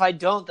 Well, if I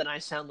don't, then I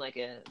sound like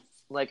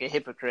a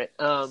hypocrite.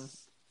 But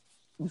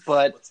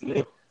What's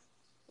new?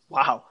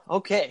 Wow,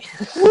 okay.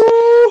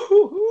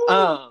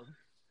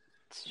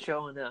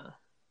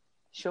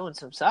 Showing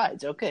some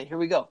sides. Okay, here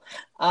we go.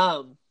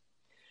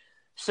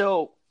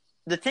 So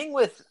the thing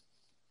with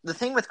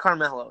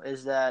Carmelo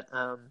is that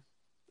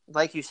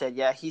like you said,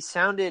 yeah, he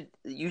sounded.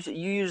 You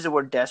used the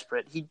word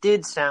desperate. He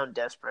did sound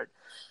desperate.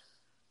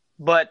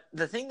 But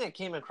the thing that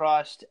came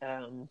across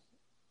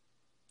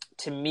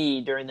to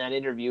me during that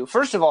interview,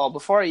 first of all,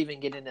 before I even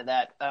get into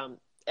that,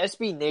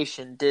 SB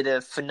Nation did a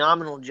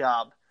phenomenal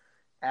job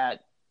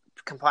at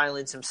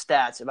compiling some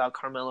stats about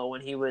Carmelo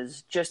when he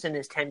was just in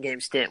his 10-game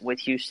stint with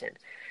Houston.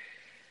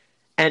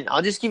 And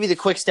I'll just give you the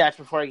quick stats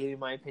before I give you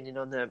my opinion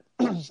on the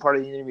part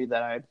of the interview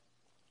that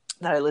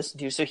I listened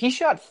to. So he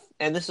shot,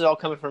 and this is all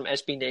coming from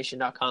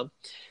SBNation.com.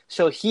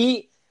 So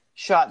he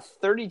shot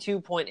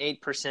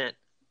 32.8%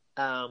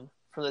 from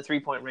the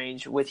three-point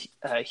range with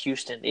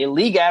Houston. The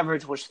league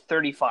average was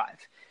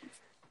 35.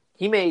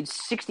 He made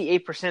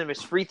 68% of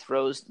his free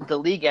throws. The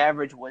league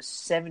average was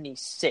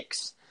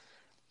 76.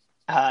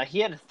 He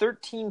had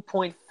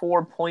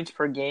 13.4 points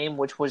per game,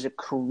 which was a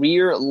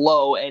career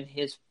low, and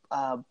his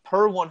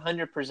per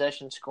 100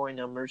 possession scoring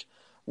numbers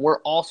were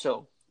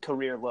also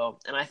career low.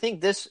 And I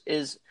think this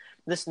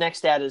next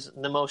stat is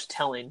the most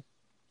telling.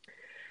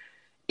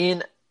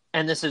 And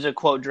this is a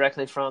quote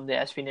directly from the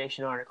SB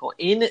Nation article.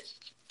 In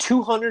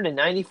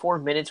 294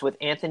 minutes with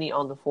Anthony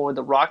on the floor,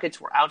 the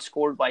Rockets were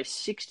outscored by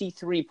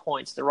 63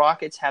 points. The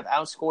Rockets have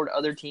outscored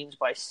other teams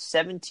by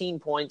 17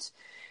 points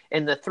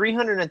in the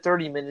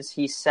 330 minutes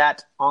he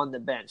sat on the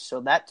bench.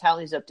 So that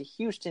tallies up to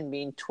Houston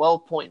being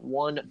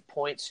 12.1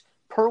 points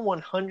per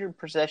 100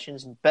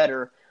 possessions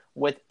better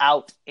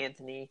without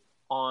Anthony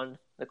on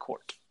the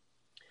court.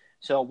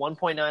 So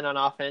 1.9 on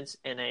offense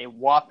and a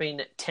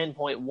whopping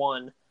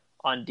 10.1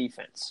 on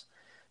defense.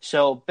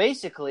 So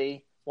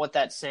basically what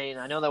that's saying,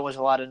 I know that was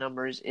a lot of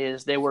numbers,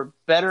 is they were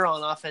better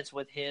on offense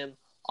with him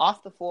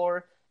off the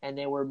floor, and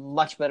they were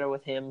much better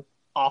with him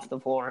off the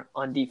floor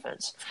on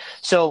defense.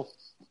 So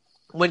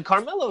when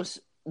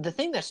the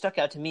thing that stuck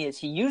out to me is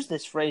he used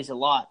this phrase a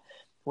lot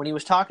when he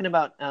was talking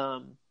about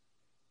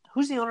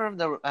who's the owner of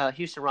the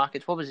Houston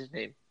Rockets? What was his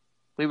name?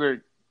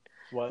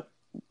 What?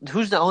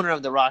 Who's the owner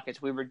of the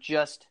Rockets? We were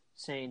just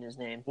saying his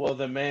name. Well,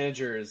 the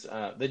manager is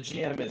the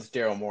GM is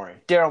Daryl Morey.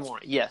 Daryl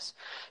Morey, yes.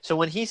 So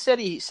when he said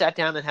he sat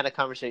down and had a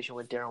conversation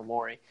with Daryl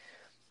Morey,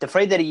 the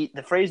phrase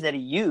that he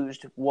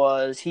used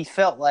was he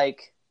felt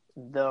like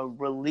the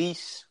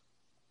release.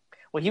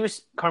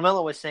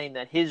 Carmelo was saying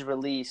that his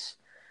release,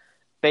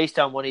 based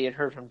on what he had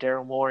heard from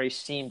Daryl Morey,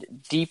 seemed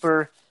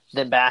deeper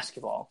than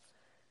basketball.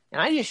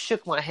 And I just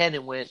shook my head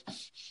and went,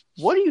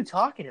 "What are you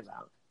talking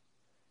about?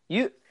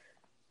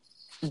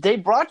 They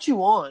brought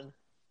you on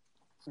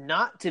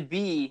not to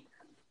be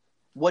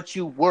what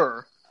you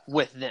were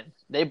with them.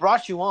 They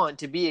brought you on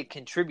to be a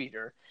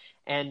contributor,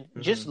 And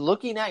just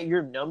looking at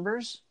your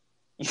numbers,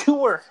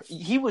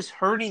 he was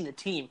hurting the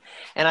team.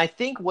 And I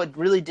think what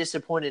really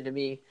disappointed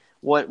me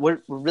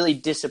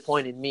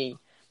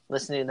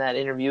listening to that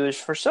interview is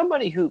for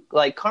somebody who,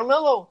 like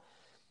Carmelo,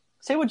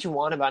 say what you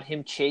want about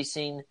him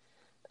chasing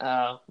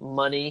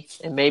money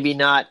and maybe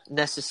not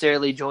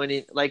necessarily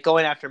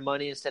going after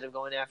money instead of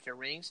going after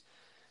rings.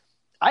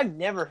 I've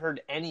never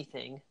heard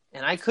anything,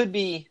 and I could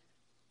be,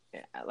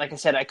 like I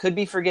said, I could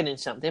be forgetting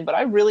something, but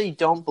I really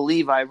don't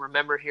believe I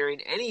remember hearing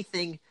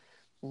anything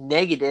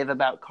negative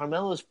about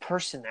Carmelo's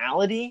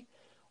personality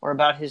or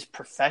about his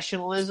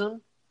professionalism.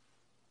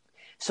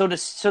 So to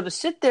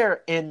sit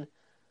there and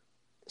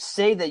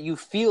say that you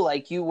feel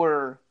like you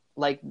were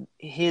like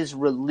his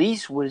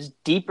release was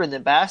deeper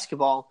than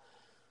basketball,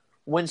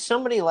 when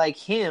somebody like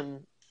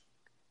him,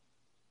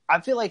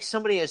 I feel like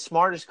somebody as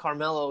smart as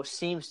Carmelo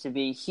seems to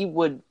be, he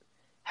would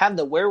have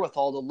the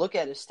wherewithal to look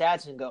at his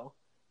stats and go,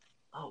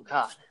 oh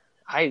God,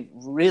 I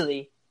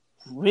really,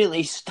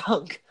 really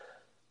stunk.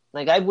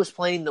 Like I was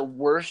playing the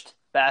worst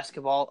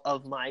basketball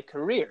of my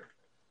career.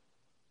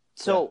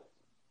 So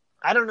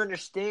I don't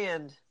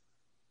understand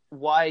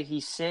why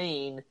he's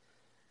saying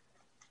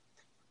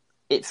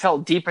it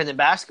felt deeper than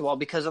basketball,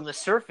 because on the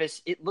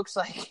surface, it looks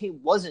like it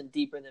wasn't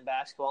deeper than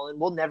basketball, and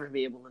we'll never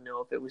be able to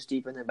know if it was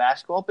deeper than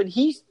basketball, but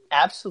he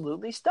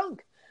absolutely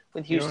stunk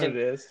with Houston. You know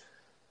what it is?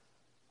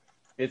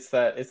 It's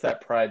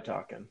that pride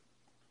talking.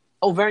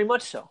 Oh, very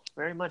much so.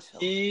 Very much so.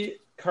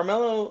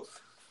 Carmelo,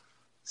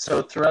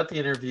 so throughout the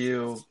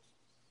interview,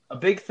 a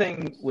big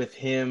thing with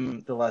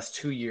him the last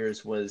 2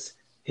 years was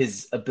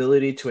his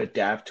ability to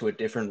adapt to a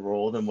different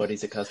role than what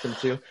he's accustomed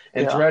to.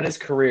 And throughout his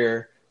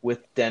career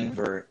with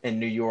Denver and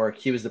New York,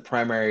 he was the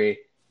primary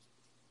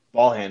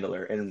ball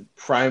handler and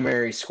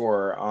primary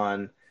scorer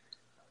on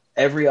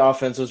every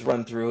offense was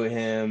run through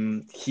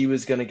him. He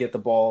was going to get the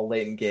ball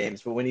late in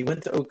games. But when he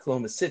went to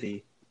Oklahoma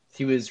City,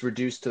 he was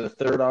reduced to the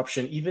third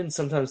option, even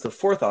sometimes the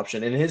fourth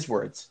option. In his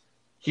words,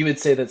 he would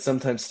say that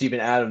sometimes Steven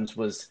Adams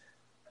was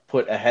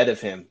put ahead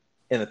of him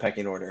in the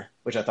pecking order,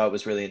 which I thought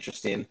was really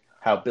interesting,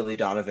 how Billy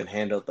Donovan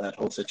handled that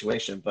whole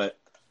situation. But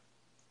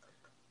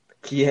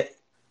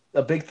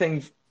a big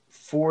thing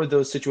for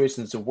those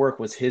situations to work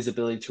was his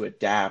ability to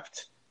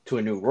adapt to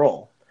a new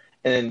role.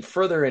 And then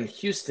further in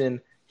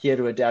Houston, he had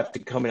to adapt to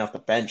coming off the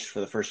bench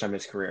for the first time in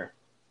his career.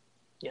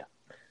 Yeah.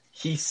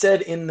 He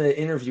said in the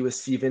interview with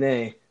Stephen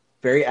A.,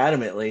 very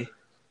adamantly,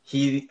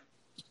 he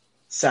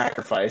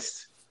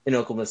sacrificed in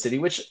Oklahoma City,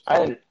 which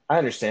I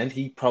understand.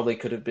 He probably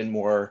could have been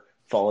more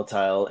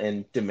volatile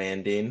and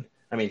demanding.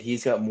 I mean,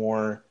 he's got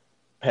more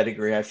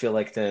pedigree, I feel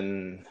like,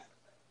 than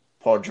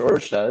Paul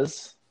George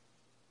does,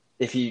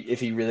 if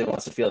he really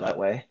wants to feel that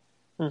way.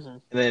 Mm-hmm.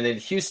 And then in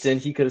Houston,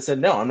 he could have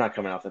said, no, I'm not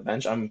coming off the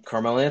bench. I'm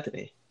Carmelo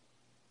Anthony.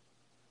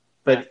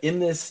 But in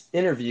this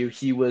interview,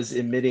 he was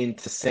admitting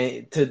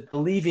to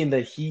believing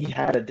that he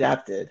had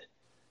adapted.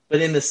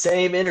 But in the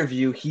same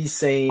interview, he's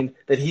saying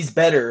that he's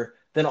better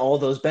than all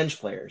those bench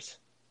players.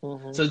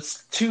 Mm-hmm. So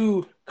it's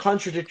two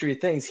contradictory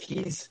things.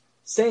 He's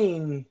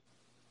saying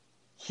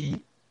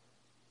he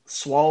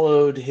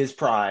swallowed his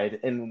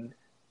pride and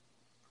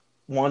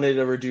wanted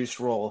a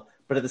reduced role,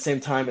 but at the same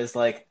time, it's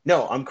like,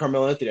 no, I'm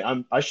Carmelo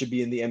Anthony. I should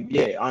be in the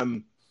NBA.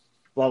 I'm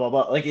blah blah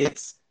blah. Like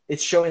it's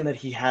showing that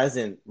he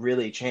hasn't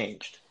really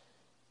changed,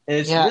 and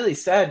it's really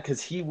sad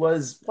because he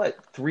was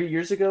 3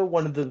 years ago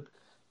one of the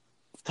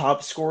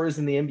top scorers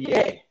in the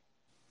NBA.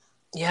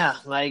 Yeah,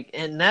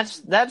 and that's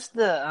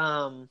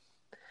the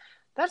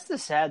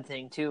sad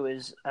thing too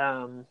is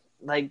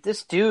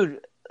this dude,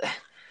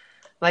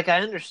 I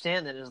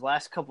understand that his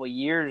last couple of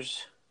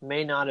years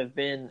may not have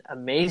been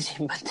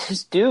amazing, but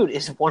this dude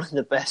is one of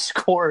the best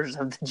scorers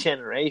of the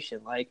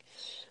generation.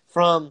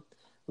 From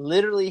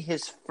literally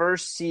his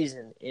first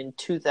season in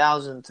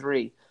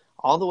 2003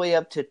 all the way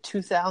up to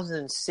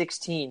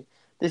 2016,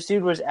 this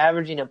dude was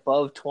averaging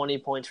above 20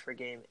 points per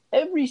game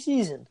every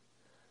season.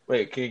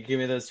 Wait, can you give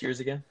me those years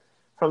again?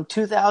 From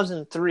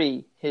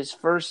 2003, his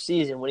first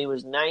season when he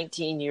was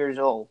 19 years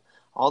old,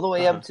 all the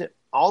way up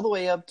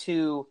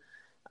to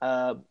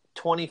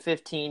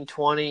 2015,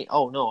 20.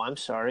 Oh no, I'm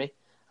sorry.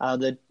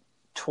 The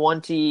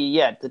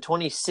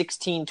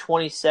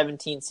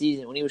 2016-2017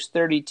 season when he was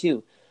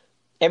 32.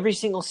 Every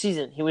single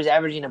season, he was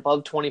averaging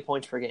above 20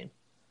 points per game.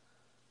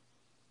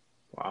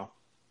 Wow.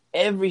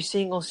 Every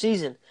single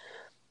season.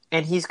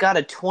 And he's got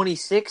a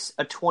 26,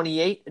 a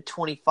 28, a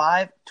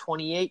 25,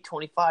 28,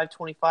 25,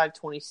 25,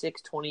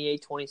 26,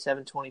 28,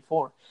 27,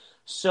 24.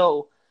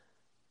 So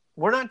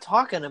we're not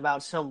talking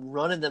about some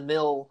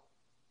run-of-the-mill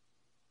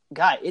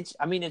guy. It's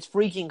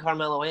freaking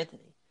Carmelo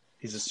Anthony.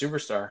 He's a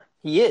superstar.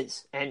 He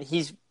is. I know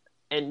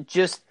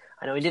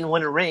he didn't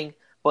win a ring,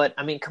 but,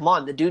 come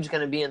on, the dude's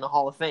going to be in the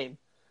Hall of Fame.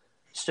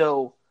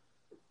 So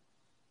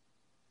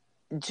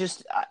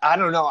I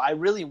don't know. I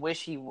really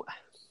wish he would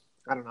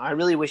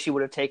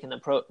have taken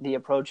the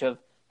approach of,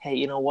 hey,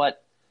 you know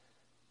what?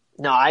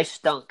 No, I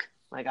stunk.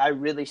 I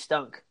really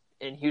stunk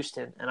in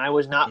Houston, and I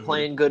was not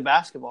playing good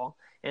basketball.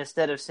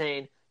 Instead of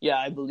saying, yeah,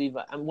 I believe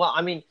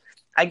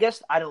I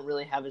guess I don't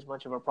really have as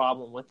much of a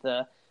problem with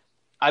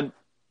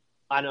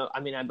I know. I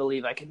mean, I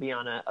believe I could be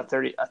on a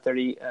 30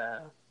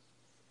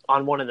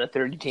 on one of the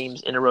 30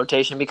 teams in a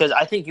rotation, because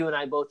I think you and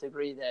I both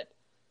agree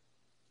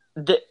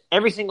that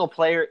every single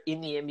player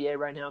in the NBA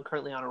right now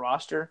currently on a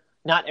roster,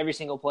 not every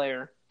single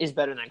player is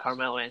better than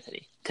Carmelo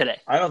Anthony today.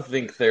 I don't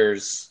think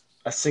there's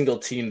a single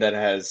team that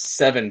has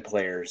 7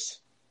 players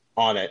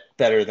on it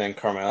better than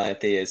Carmelo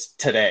Anthony is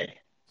today.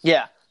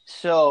 Yeah.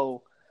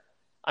 So,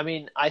 I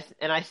mean, I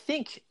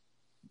think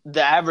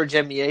the average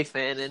NBA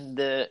fan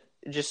and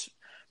just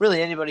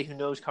really anybody who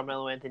knows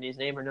Carmelo Anthony's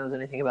name or knows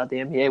anything about the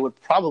NBA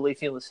would probably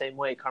feel the same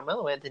way.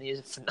 Carmelo Anthony is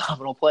a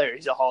phenomenal player.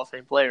 He's a Hall of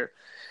Fame player.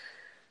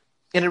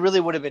 And it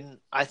really would have been,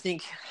 I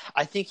think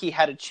he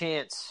had a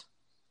chance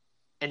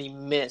and he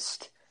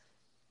missed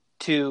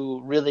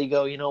to really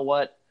go, you know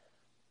what?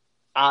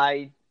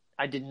 I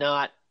did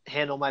not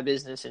handle my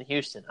business in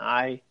Houston.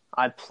 I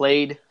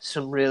played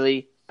some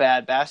really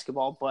bad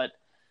basketball, but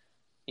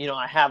you know,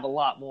 I have a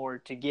lot more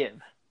to give.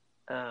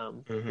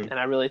 And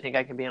I really think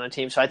I can be on a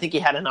team. So I think he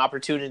had an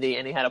opportunity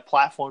and he had a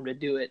platform to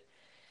do it,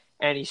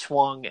 and he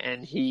swung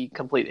and he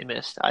completely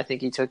missed. I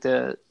think he took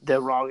the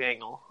wrong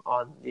angle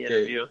on the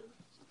interview.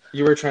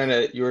 You were trying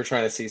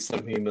to see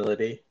some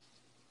humility.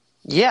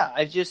 Yeah,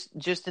 I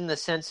just in the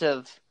sense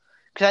of,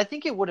 because I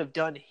think it would have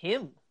done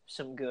him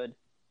some good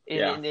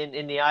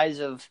in the eyes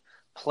of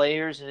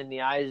players and in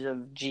the eyes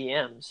of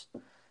GMs,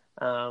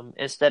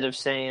 instead of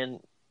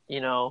saying,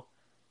 you know,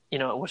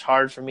 it was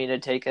hard for me to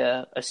take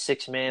a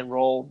 6-man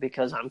role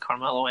because I'm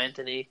Carmelo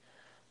Anthony.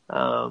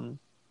 I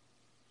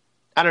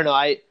don't know.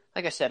 Like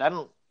I said, I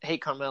don't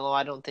hate Carmelo.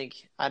 I don't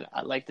think I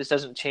like this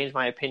doesn't change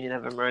my opinion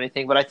of him or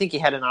anything, but I think he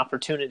had an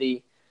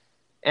opportunity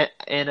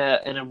and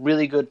a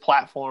really good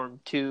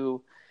platform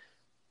to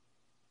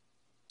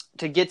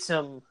get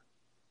some,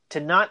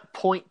 to not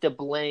point the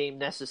blame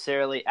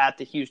necessarily at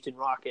the Houston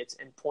Rockets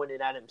and point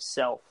it at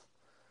himself.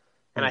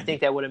 And I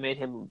think that would have made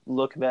him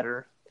look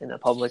better in the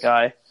public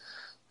eye.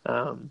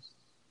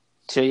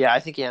 So yeah, I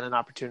think he had an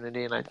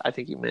opportunity, and I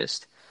think he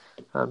missed.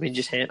 I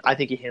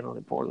think he handled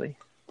it poorly.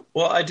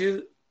 Well, I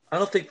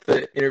don't think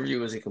the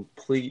interview was a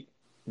complete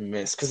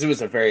miss, because it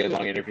was a very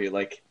long interview.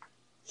 Like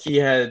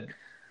he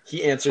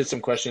answered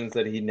some questions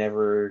that he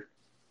never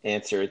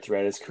answered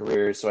throughout his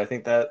career. So I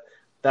think that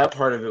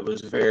part of it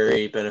was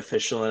very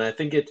beneficial, and I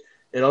think it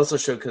also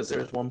showed, because there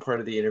was one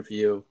part of the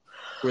interview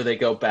where they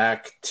go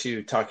back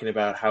to talking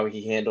about how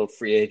he handled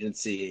free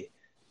agency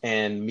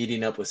and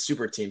meeting up with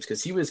super teams,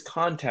 because he was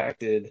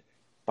contacted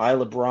by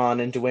LeBron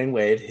and Dwayne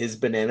Wade, his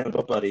banana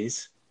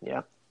buddies,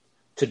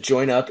 to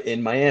join up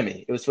in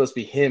Miami. It was supposed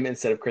to be him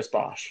instead of Chris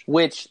Bosh.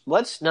 Which,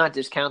 let's not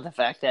discount the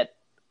fact that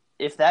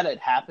if that had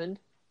happened,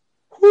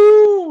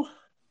 woo,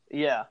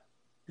 yeah,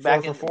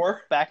 4 for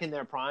 4 back in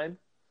their prime,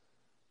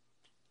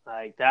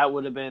 like that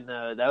would have been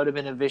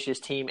a vicious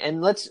team.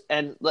 And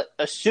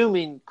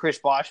assuming Chris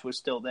Bosh was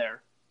still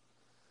there.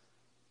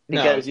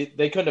 Because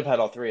they couldn't have had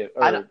all three.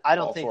 I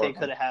don't think they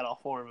could have had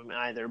all 4 of them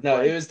either. No,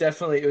 it was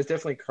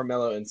definitely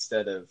Carmelo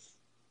instead of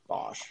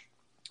Bosh.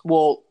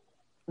 Well,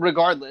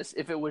 regardless,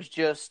 if it was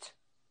just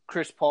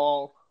Chris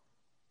Paul,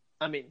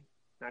 not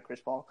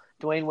Chris Paul,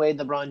 Dwayne Wade,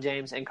 LeBron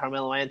James, and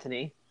Carmelo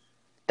Anthony,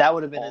 that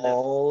would have been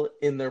all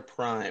in their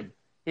prime.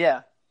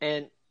 Yeah,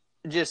 and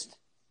just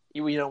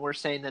we're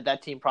saying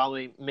that team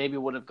probably maybe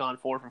would have gone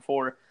 4 for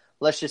 4.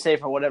 Let's just say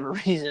for whatever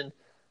reason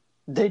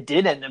they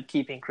did end up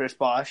keeping Chris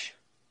Bosh.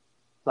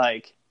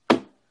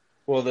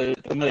 Well, the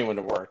money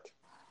wouldn't have worked.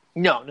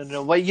 No.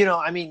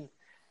 Well,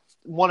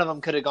 one of them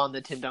could have gone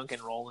the Tim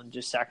Duncan role and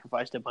just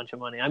sacrificed a bunch of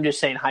money. I'm just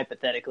saying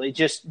hypothetically,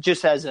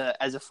 just as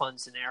a fun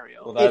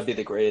scenario. Well, that would be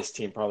the greatest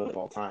team probably of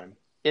all time.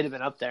 It'd have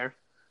been up there.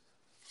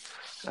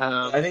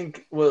 I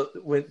think. Well,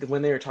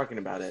 when they were talking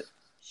about it,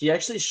 he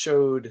actually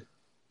showed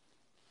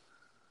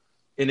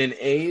in an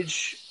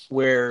age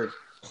where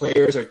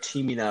players are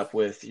teaming up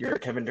with your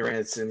Kevin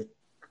Durant's and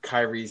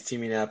Kyrie's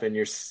teaming up, and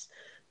your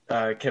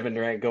Kevin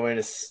Durant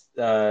going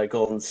to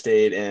Golden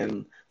State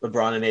and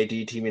LeBron and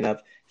AD teaming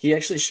up. He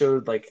actually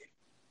showed like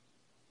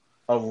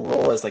a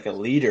role as like a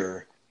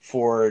leader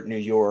for New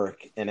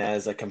York and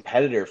as a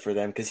competitor for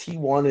them, because he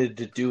wanted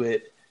to do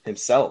it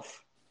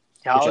himself.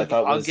 Yeah,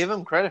 I'll give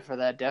him credit for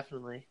that,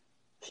 definitely.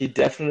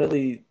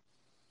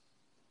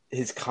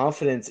 His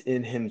confidence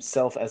in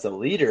himself as a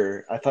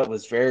leader, I thought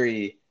was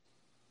very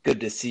good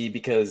to see,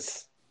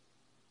 because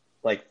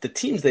like the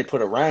teams they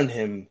put around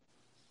him,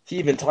 he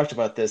even talked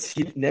about this.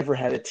 He never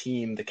had a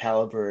team the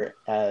caliber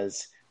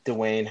as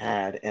Dwayne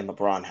had and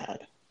LeBron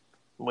had.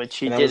 Which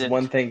he didn't. That was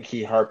one thing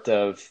he harped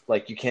of,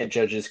 like, you can't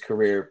judge his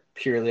career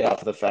purely off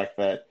of the fact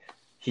that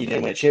he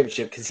didn't win a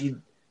championship, because he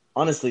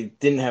honestly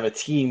didn't have a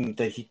team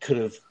that he could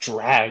have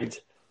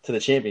dragged to the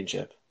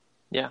championship.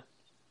 Yeah.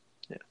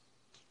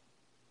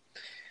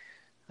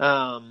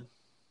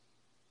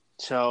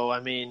 So,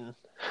 I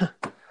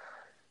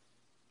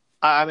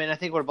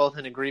think we're both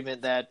in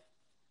agreement that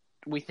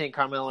we think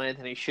Carmelo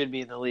Anthony should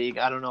be in the league.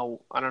 I don't know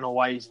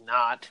why he's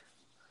not.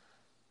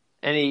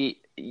 And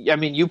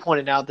you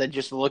pointed out that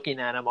just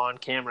looking at him on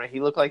camera, he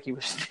looked like he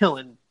was still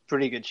in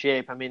pretty good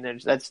shape.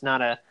 That's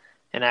not an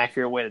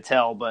accurate way to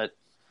tell, but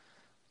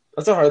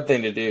That's a hard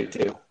thing to do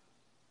too.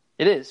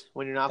 It is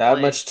when you're not That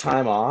playing. much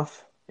time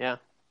off. Yeah.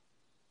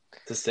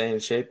 To stay in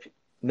shape.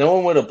 No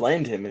one would have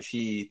blamed him if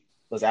he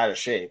was out of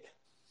shape.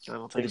 I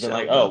don't They'd think have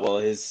been so. like, oh, well,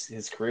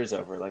 his career's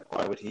over. Like,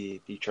 why would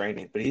he be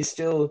training? But he's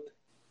still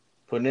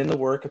putting in the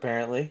work,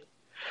 apparently,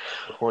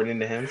 according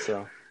to him.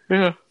 So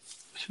Yeah.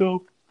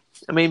 So,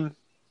 I mean,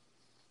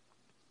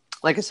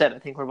 like I said, I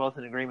think we're both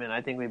in agreement.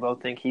 I think we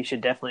both think he should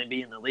definitely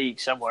be in the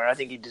league somewhere. I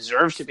think he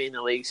deserves to be in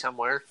the league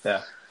somewhere.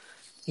 yeah,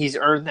 He's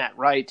earned that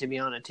right to be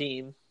on a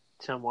team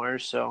somewhere.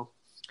 So,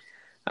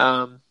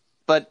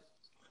 but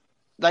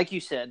like you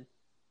said,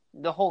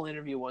 the whole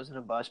interview wasn't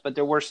a bust, but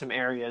there were some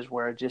areas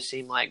where it just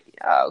seemed like,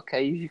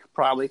 okay, you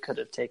probably could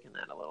have taken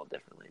that a little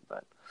differently.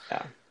 But,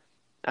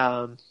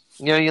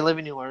 you live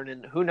and you learn,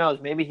 and who knows?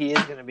 Maybe he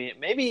is going to be.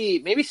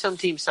 Maybe some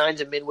team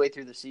signs him midway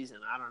through the season.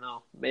 I don't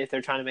know. Maybe if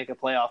they're trying to make a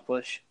playoff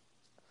push.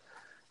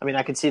 I mean,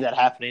 I could see that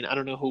happening. I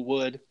don't know who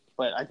would,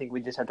 but I think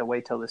we just have to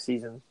wait till the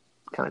season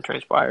kind of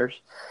transpires.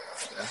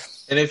 Yeah.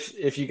 And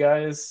if you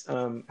guys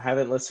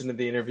haven't listened to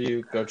the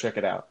interview, go check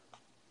it out.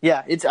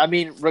 Yeah, I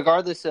mean,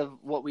 regardless of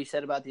what we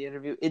said about the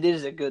interview, it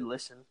is a good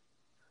listen.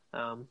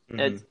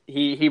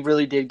 He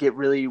really did get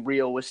really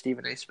real with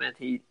Stephen A. Smith.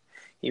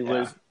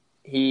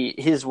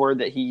 His word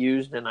that he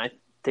used, and I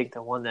think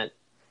the one that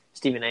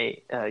Stephen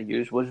A.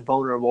 Used was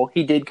vulnerable.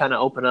 He did kind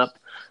of open up,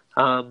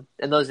 and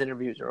those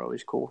interviews are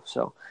always cool.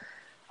 So,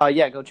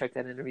 go check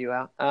that interview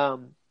out.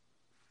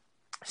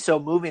 So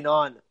moving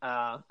on,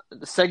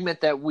 the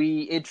segment that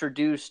we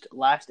introduced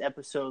last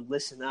episode,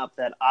 Listen Up,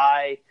 that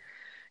I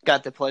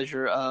got the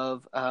pleasure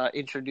of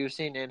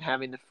introducing and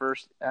having the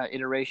first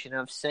iteration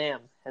of. Sam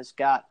has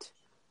got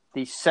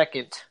the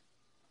second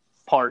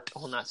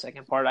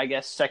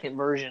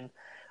version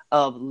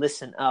of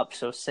Listen Up.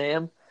 So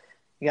Sam,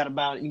 you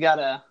got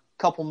a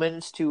couple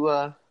minutes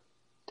to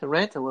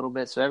rant a little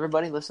bit. So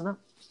everybody, listen up.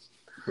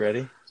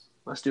 Ready?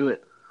 Let's do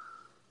it.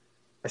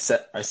 I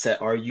said,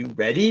 are you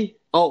ready?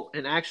 Oh,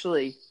 and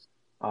actually,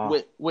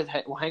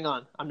 hang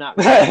on, I'm not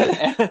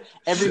ready.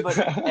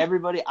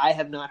 Everybody, I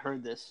have not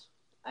heard this.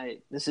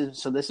 This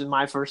is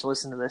my first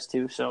listen to this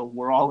too. So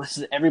we're all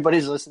listening.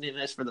 Everybody's listening to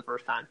this for the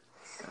first time.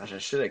 Gosh, I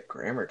should have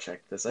grammar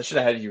checked this. I should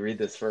have had you read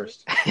this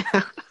first.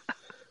 Okay.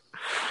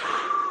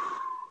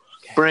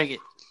 Bring it.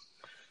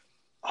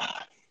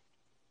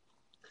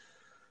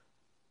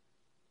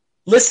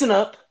 Listen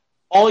up,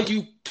 all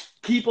you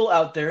people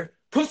out there.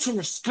 Put some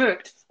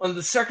respect on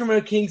the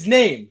Sacramento Kings'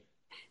 name.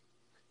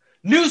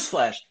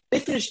 Newsflash: they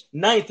finished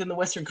 9th in the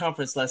Western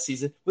Conference last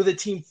season with a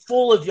team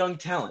full of young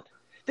talent.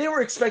 They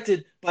were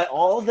expected by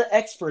all the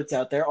experts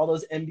out there, all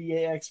those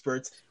NBA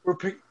experts, were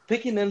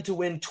picking them to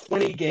win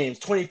 20 games,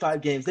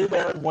 25 games. They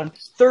went and won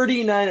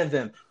 39 of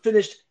them,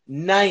 finished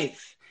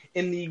 9th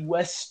in the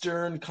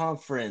Western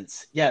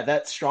Conference. Yeah,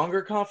 that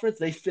stronger conference,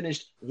 they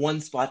finished one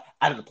spot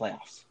out of the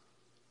playoffs.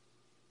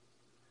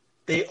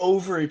 They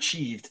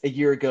overachieved a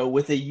year ago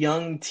with a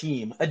young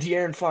team, a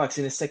De'Aaron Fox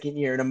in his second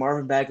year and a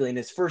Marvin Bagley in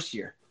his first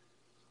year,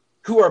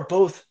 who are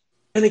both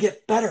going to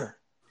get better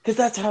because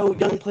that's how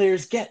young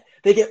players get.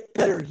 They get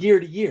better year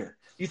to year.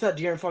 You thought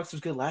De'Aaron Fox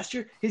was good last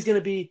year? He's going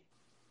to be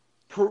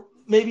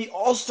maybe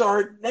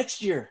all-star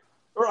next year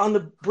or on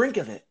the brink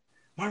of it.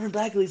 Marvin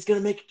Bagley is going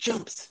to make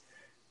jumps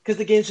because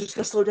the game's just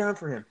going to slow down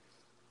for him.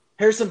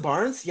 Harrison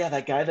Barnes,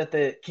 that guy that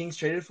the Kings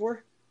traded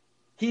for,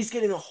 he's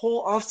getting a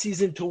whole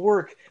offseason to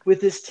work with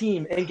this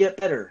team and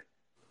get better.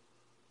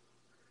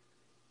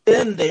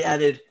 Then they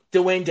added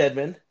Dwayne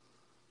Dedmon.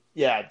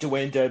 Yeah,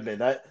 Dwayne Dedmon.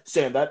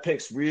 That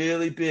pick's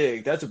really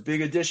big. That's a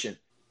big addition.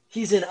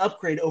 He's an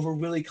upgrade over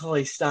Willie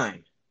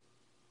Cauley-Stein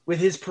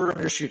with his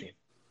perimeter shooting.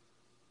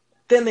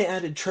 Then they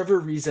added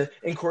Trevor Ariza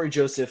and Corey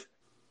Joseph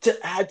to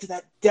add to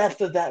that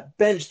depth of that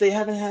bench. They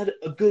haven't had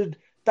a good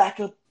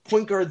backup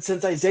point guard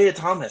since Isaiah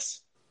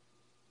Thomas.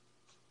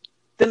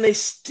 Then they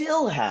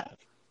still have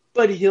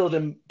Buddy Hield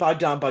and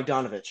Bogdan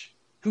Bogdanovic,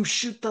 who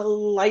shoot the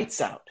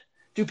lights out.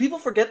 Do people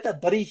forget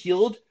that Buddy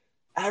Hield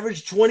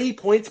averaged 20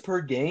 points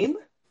per game?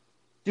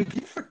 Do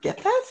people forget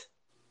that?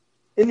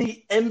 In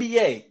the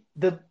NBA,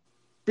 the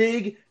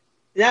big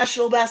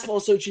National Basketball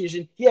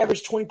Association, he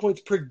averaged 20 points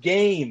per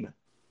game.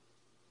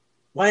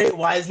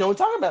 Why is no one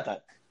talking about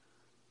that?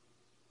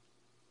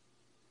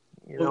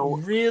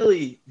 What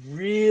really,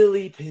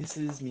 really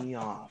pisses me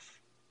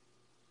off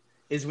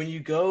is when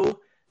you go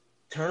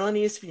turn on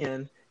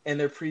ESPN and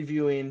they're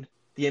previewing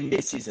the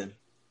NBA season.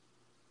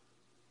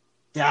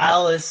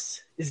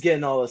 Dallas is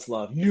getting all this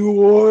love.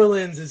 New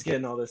Orleans is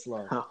getting all this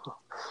love.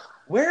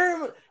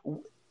 Where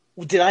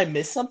did I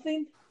miss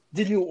something?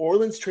 Did New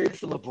Orleans trade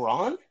for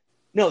LeBron?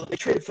 No, they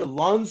traded for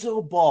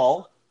Lonzo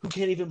Ball, who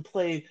can't even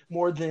play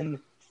more than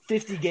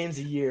 50 games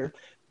a year.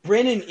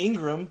 Brandon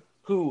Ingram,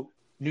 who,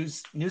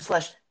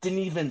 newsflash, didn't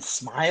even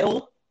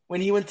smile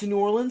when he went to New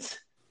Orleans.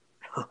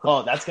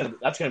 Oh, that's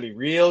gonna be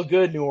real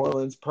good, New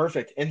Orleans.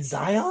 Perfect. And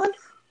Zion?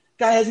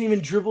 Guy hasn't even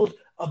dribbled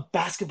a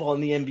basketball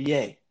in the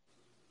NBA.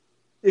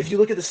 If you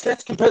look at the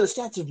stats, compare the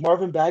stats of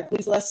Marvin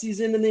Bagley's last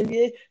season in the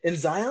NBA and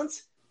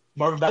Zion's,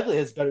 Marvin Bagley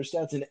has better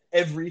stats in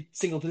every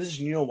single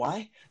position. You know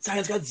why?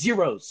 Zion's got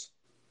zeros.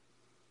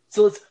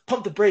 So let's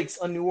pump the brakes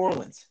on New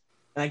Orleans.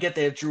 And I get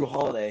they have Drew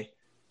Holiday,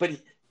 but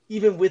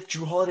even with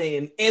Drew Holiday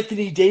and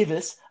Anthony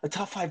Davis, a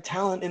top 5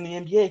 talent in the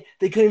NBA,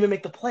 they couldn't even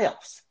make the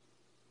playoffs.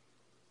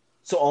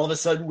 So all of a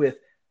sudden, with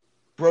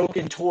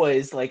broken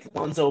toys like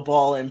Lonzo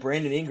Ball and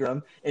Brandon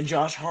Ingram and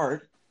Josh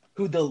Hart,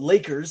 who the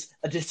Lakers,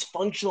 a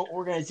dysfunctional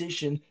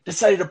organization,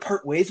 decided to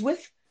part ways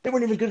with, they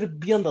weren't even going to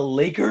be on the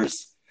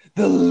Lakers.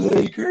 The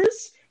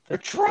Lakers? They're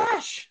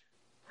trash.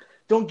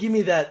 Don't give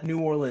me that New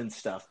Orleans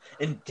stuff.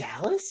 And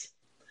Dallas?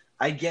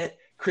 I get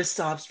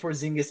Kristaps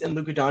Porzingis and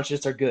Luka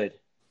Doncic are good.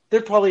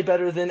 They're probably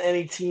better than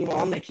any team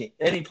on the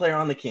any player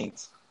on the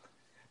Kings.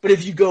 But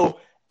if you go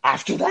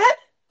after that,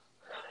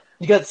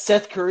 you got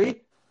Seth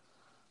Curry.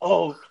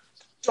 Oh,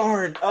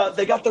 darn!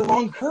 They got the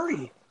wrong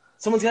Curry.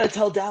 Someone's got to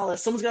tell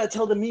Dallas. Someone's got to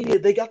tell the media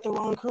they got the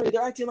wrong Curry.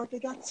 They're acting like they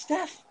got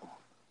Steph.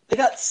 They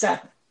got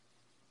Seth.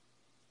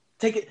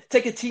 Take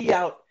a T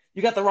out.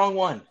 You got the wrong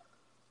one.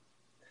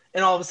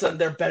 And all of a sudden,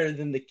 they're better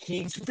than the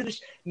Kings, who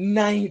finished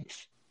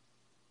 9th.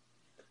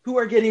 Who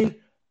are getting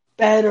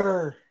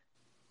better.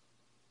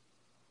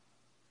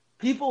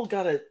 People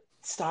got to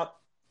stop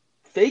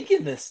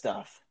faking this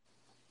stuff.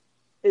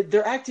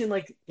 They're acting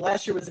like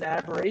last year was an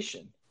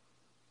aberration.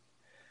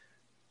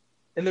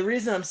 And the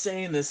reason I'm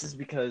saying this is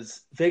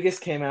because Vegas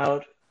came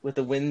out with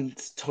the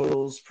wins,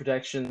 totals,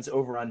 projections,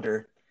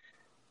 over-under.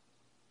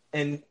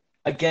 And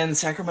again,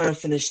 Sacramento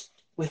finished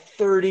with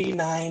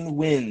 39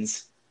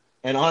 wins.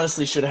 And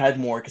honestly should have had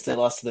more because they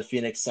lost to the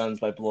Phoenix Suns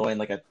by blowing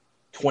like a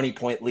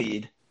 20-point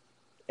lead.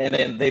 And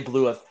then they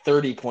blew a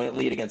 30-point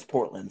lead against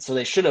Portland. So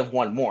they should have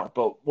won more,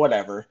 but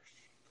whatever.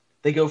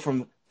 They go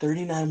from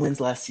 39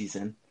 wins last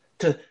season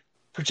to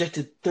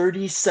projected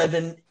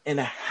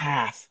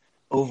 37.5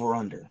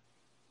 over-under.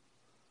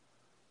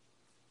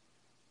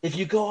 If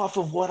you go off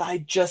of what I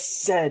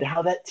just said,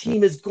 how that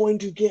team is going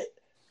to get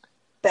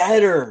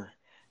better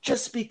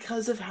just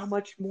because of how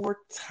much more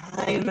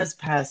time has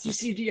passed. You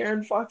see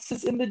De'Aaron Fox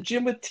is in the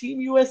gym with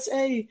Team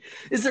USA.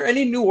 Is there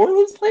any New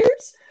Orleans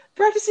players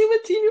practicing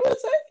with Team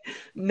USA?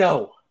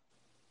 No.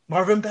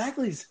 Marvin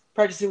Bagley's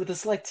practicing with the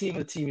select team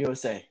with Team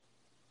USA.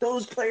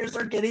 Those players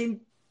are getting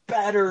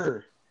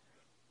better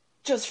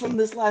just from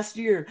this last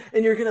year.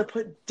 And you're going to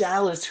put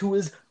Dallas, who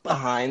is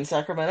behind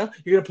Sacramento.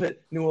 You're going to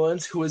put New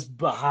Orleans, who was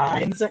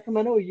behind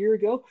Sacramento a year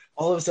ago.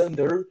 All of a sudden,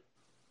 they're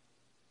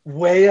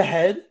way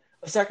ahead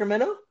of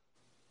Sacramento.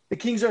 The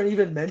Kings aren't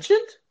even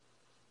mentioned.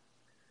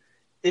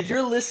 If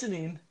you're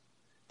listening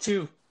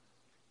to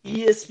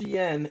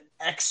ESPN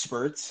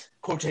experts,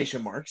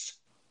 quotation marks,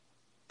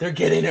 they're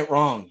getting it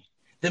wrong.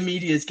 The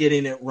media is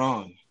getting it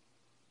wrong.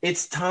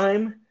 It's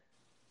time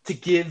to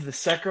give the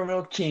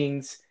Sacramento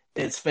Kings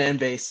and its fan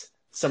base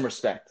some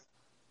respect.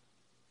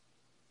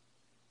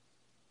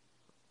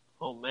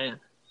 Oh, man.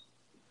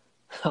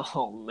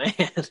 Oh, man.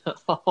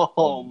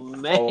 Oh,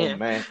 man. Oh,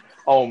 man.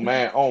 Oh,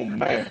 man. Oh,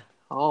 man.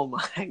 Oh,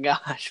 my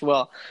gosh.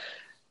 Well,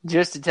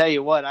 just to tell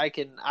you what, I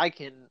can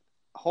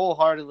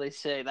wholeheartedly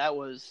say that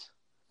was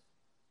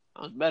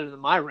better than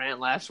my rant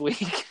last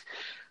week.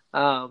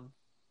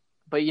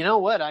 But you know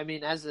what? I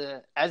mean, as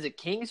a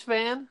Kings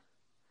fan,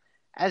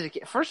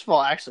 first of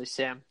all, actually,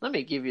 Sam, let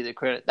me give you the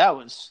credit. That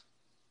was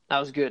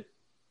good.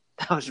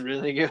 That was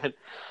really good.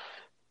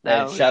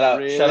 Shout out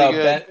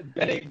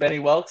Benny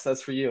Welks.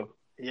 That's for you.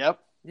 Yep.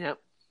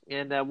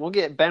 And we'll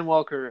get Ben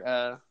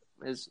Welker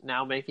is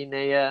now making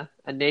a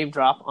name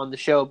drop on the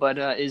show, but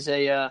is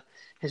a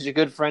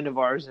good friend of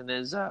ours and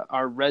is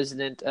our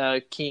resident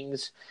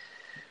Kings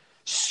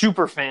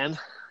super fan,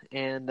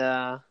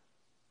 and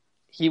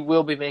he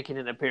will be making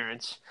an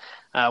appearance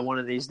one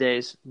of these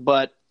days.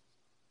 But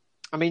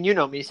I mean, you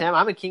know me, Sam.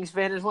 I'm a Kings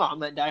fan as well.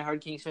 I'm a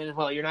diehard Kings fan as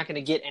well. You're not going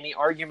to get any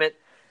argument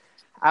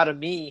out of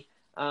me.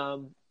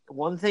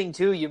 One thing,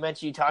 too, you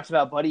mentioned you talked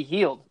about Buddy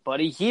Hield.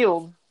 Buddy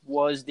Hield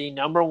was the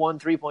number 1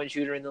 3-point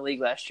shooter in the league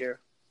last year,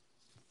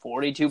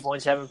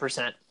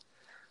 42.7%.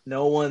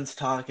 No one's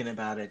talking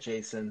about it,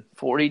 Jason.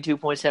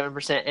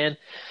 42.7%. And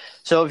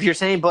so if you're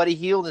saying Buddy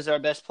Hield is our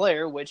best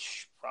player,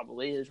 which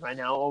probably is right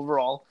now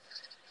overall,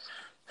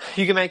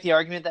 you can make the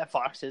argument that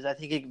Fox is. I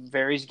think it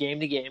varies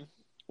game to game.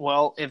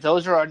 Well, if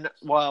those are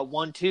our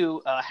 1,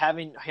 2,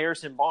 having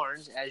Harrison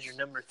Barnes as your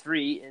number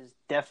 3 is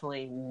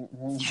definitely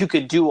 – you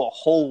could do a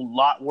whole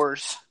lot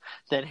worse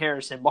than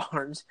Harrison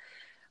Barnes.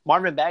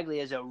 Marvin Bagley,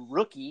 as a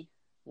rookie,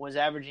 was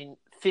averaging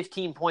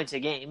 15 points a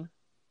game.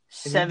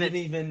 He didn't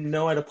even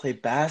know how to play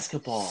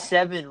basketball.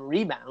 7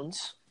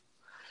 rebounds.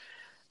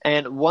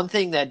 And one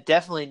thing that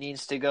definitely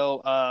needs to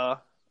go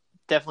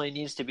definitely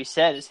needs to be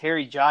said is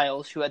Harry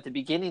Giles, who at the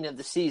beginning of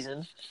the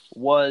season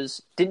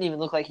didn't even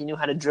look like he knew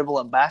how to dribble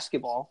a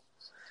basketball.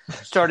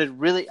 Started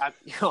really,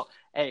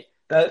 hey.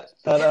 That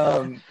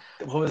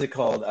what was it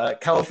called?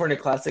 California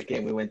Classic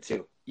game we went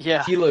to.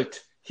 Yeah. He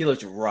looked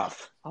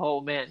rough.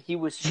 Oh man, he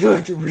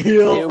looked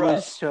real rough. It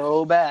was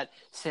so bad.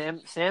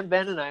 Sam,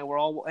 Ben, and I were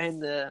all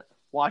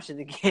watching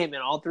the game,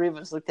 and all 3 of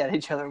us looked at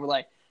each other and were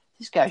like,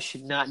 this guy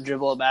should not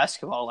dribble a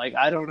basketball. Like,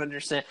 I don't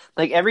understand.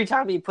 Like, every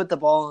time he put the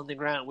ball on the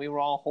ground, we were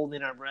all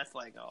holding our breath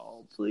like,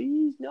 oh,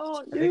 please,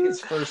 no. I think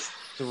his first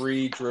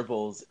 3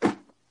 dribbles,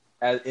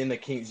 in the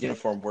Kings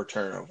uniform were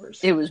turnovers.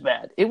 It was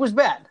bad. It was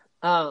bad.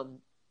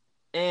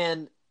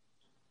 And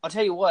I'll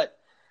tell you what,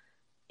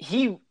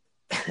 he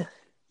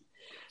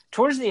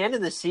towards the end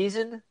of the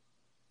season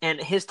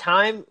and his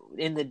time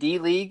in the D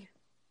League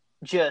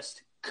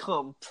just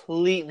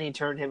completely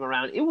turned him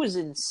around. It was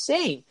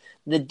insane,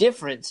 the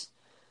difference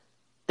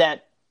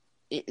that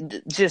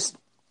it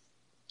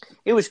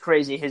was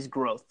crazy, his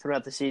growth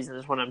throughout the season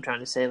is what I'm trying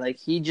to say. Like,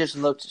 he just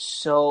looked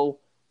so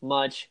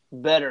much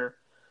better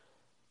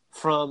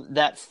from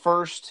that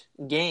first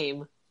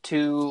game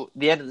to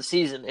the end of the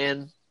season,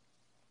 and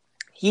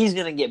he's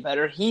going to get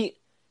better.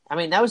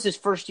 That was his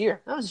first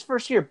year.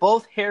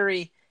 Both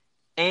Harry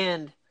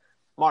and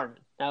Marvin,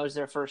 that was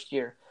their first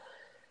year.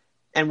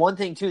 And one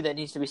thing, too, that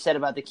needs to be said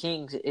about the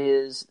Kings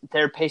is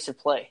their pace of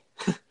play.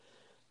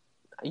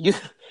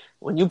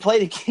 When you play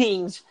the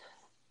Kings,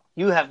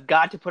 you have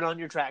got to put on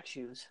your track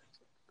shoes.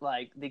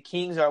 Like, the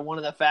Kings are one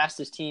of the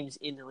fastest teams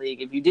in the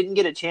league. If you didn't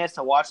get a chance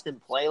to watch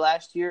them play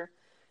last year,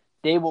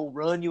 they will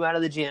run you out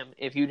of the gym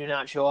if you do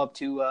not show up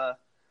to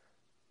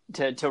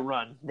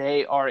run.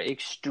 They are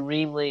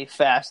extremely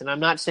fast. And I'm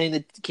not saying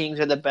the Kings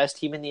are the best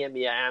team in the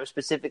NBA. I'm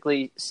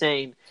specifically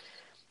saying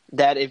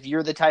that if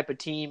you're the type of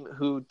team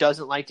who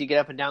doesn't like to get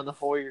up and down the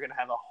floor, you're going to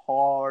have a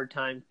hard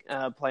time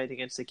playing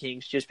against the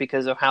Kings just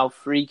because of how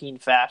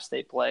freaking fast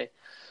they play.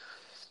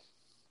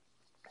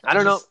 I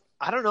don't know,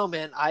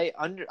 man.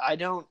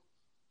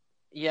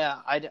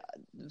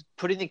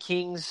 Putting the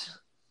Kings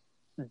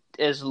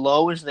as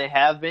low as they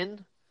have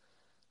been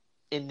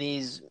in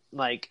these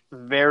like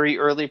very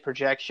early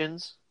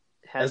projections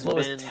has as low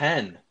been as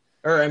 10.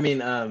 Or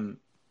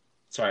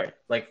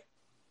like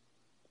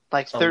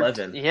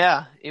 11.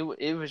 Yeah,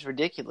 it was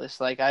ridiculous.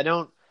 Like, I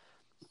don't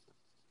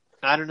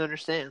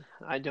understand.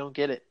 I don't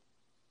get it.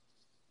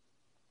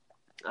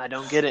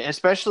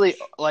 Especially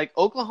like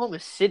Oklahoma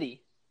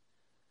City,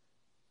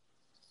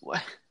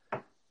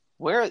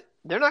 where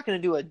they're not going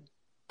to do a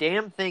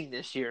damn thing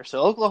this year.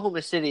 So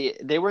Oklahoma City,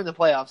 they were in the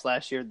playoffs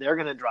last year. They're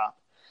going to drop.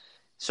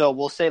 So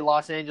we'll say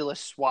Los Angeles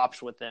swaps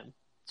with them.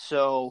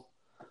 So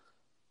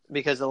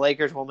because the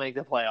Lakers will make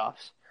the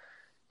playoffs.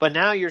 But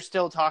now you're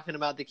still talking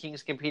about the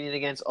Kings competing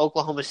against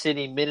Oklahoma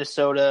City,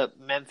 Minnesota,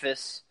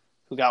 Memphis,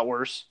 who got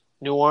worse,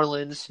 New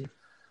Orleans,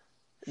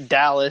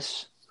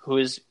 Dallas, who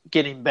is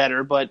getting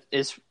better, but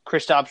is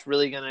Kristaps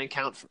really going to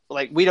account for?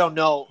 Like, we don't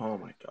know. Oh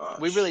my gosh.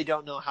 We really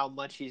don't know how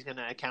much he's going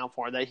to account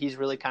for. That he's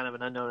really kind of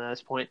an unknown at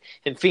this point.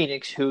 And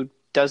Phoenix, who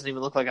doesn't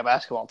even look like a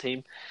basketball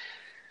team.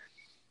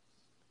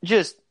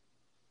 Do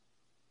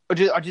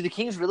the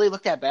Kings really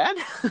look that bad?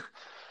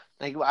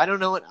 Like, I don't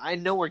know. I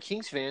know we're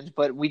Kings fans,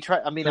 but we try.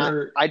 I mean,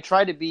 I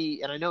try to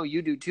be, and I know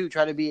you do too.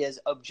 Try to be as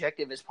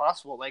objective as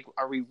possible. Like,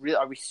 are we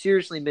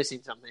seriously missing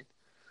something?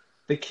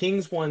 The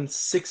Kings won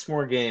 6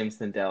 more games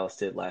than Dallas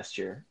did last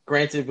year.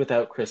 Granted,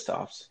 without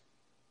Kristaps.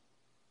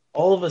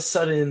 All of a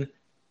sudden,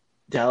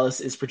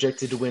 Dallas is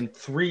projected to win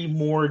 3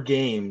 more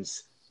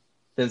games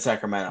than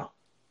Sacramento.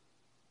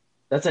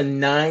 That's a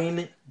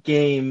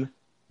 9-win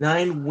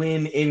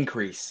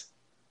increase.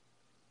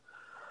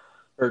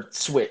 Or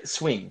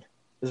swing.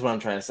 Is what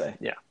I'm trying to say.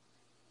 Yeah.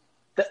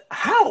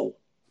 How?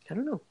 I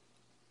don't know.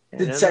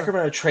 Did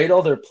Sacramento trade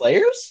all their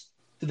players?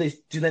 Do they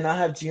not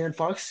have De'Aaron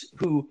Fox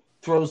who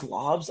throws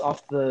lobs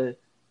off the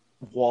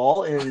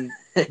wall and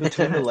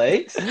between the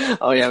legs?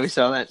 Oh yeah, we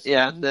saw that.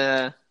 Yeah.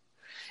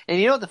 And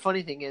you know what the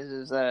funny thing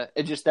is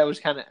that was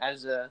kind of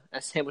as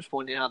Sam was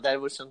pointing out, that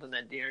was something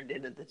that De'Aaron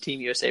did at the Team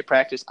USA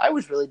practice. I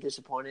was really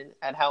disappointed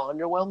at how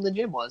underwhelmed the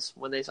gym was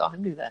when they saw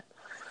him do that,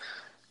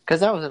 because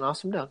that was an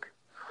awesome dunk.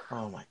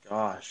 Oh my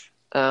gosh.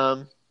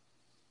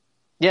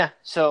 Yeah,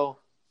 so,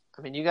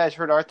 I mean, you guys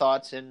heard our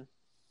thoughts, and,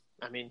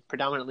 I mean,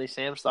 predominantly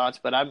Sam's thoughts,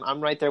 but I'm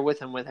right there with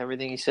him with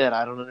everything he said.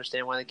 I don't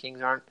understand why the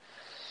Kings aren't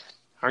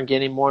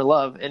getting more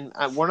love. And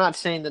we're not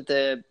saying that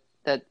that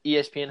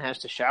ESPN has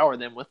to shower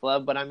them with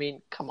love, but, I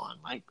mean, come on.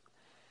 Like,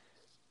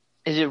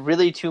 is it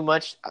really too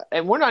much?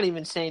 And we're not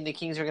even saying the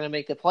Kings are going to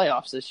make the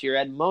playoffs this year.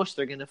 At most,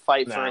 they're going to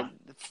fight for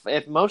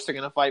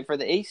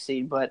the 8th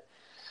seed, but,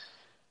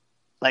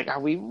 like, are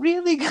we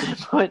really going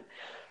to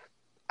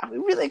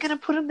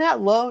put them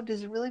that low?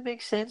 Does it really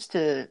make sense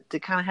to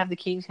kind of have the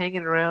Kings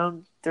hanging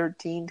around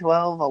 13,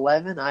 12,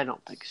 11? I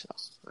don't think so.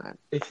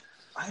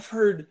 I've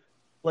heard,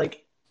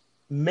 like,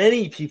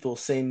 many people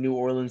say New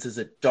Orleans is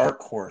a dark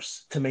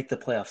horse to make the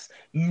playoffs.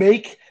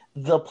 Make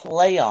the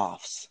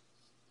playoffs.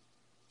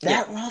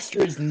 That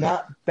roster is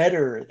not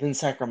better than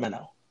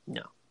Sacramento.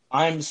 No.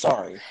 I'm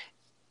sorry.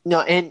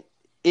 No, and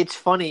it's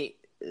funny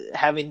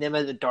having them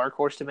as a dark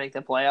horse to make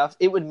the playoffs.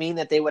 It would mean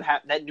that they would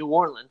have that New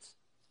Orleans,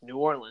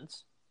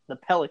 the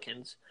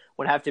Pelicans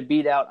would have to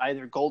beat out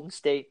either Golden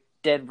State,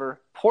 Denver,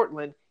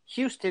 Portland,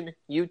 Houston,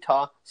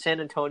 Utah, San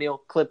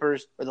Antonio,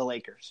 Clippers, or the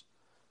Lakers.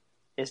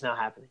 It's not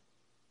happening.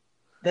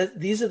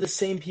 These are the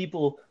same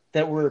people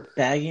that were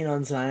bagging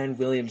on Zion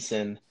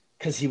Williamson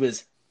because he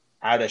was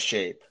out of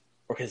shape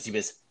or because he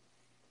was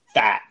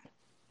fat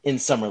in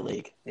Summer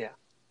League. Yeah.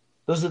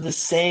 Those are the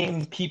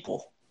same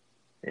people.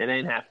 It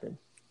ain't happening.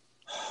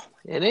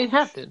 It ain't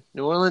happening.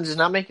 New Orleans is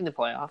not making the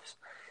playoffs.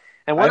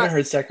 And I haven't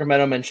heard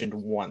Sacramento mentioned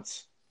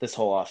once this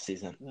whole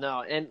offseason.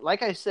 No, and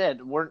like I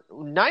said,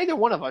 neither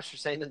one of us are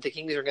saying that the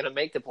Kings are going to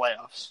make the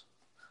playoffs.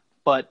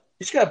 But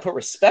you just got to put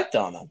respect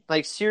on them.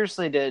 Like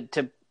seriously,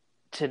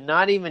 to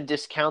not even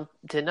discount,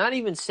 to not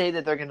even say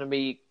that they're going to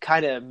be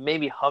kind of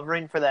maybe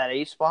hovering for that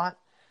A spot,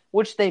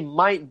 which they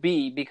might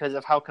be because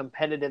of how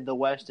competitive the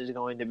West is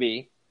going to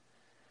be.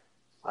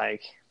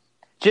 Like,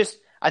 just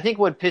I think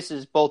what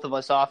pisses both of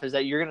us off is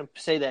that you're going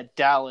to say that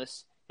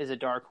Dallas is a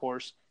dark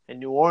horse and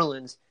New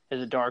Orleans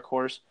is a dark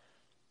horse,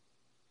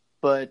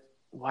 but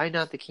why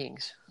not the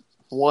Kings?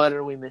 What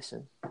are we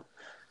missing?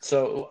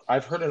 So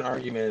I've heard an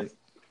argument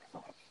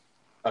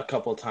a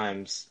couple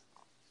times.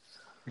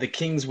 The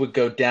Kings would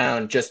go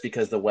down just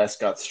because the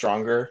West got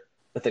stronger,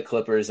 with the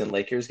Clippers and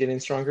Lakers getting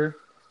stronger.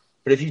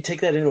 But if you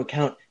take that into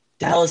account,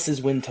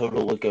 Dallas's win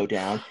total would go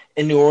down,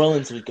 and New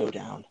Orleans would go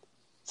down.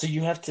 So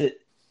you have to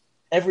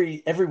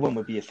everyone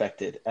would be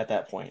affected at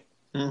that point.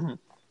 Mm-hmm.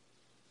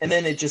 And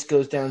then it just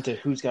goes down to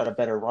who's got a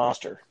better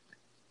roster.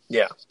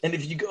 Yeah. And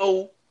if you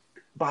go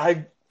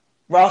by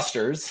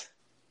rosters,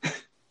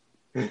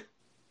 the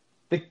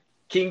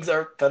Kings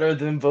are better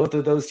than both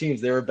of those teams.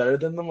 They were better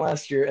than them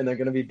last year, and they're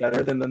going to be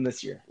better than them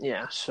this year.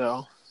 Yeah,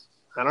 so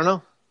I don't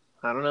know.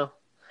 Oh,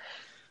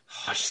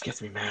 it just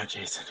gets me mad,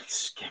 Jason. It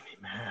just gets me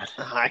mad.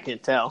 I can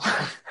tell.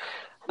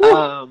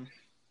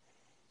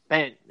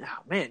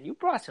 Man, you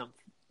brought some.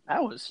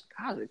 That was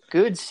a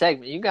good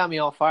segment. You got me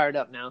all fired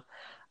up now.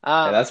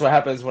 Yeah, that's what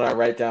happens when I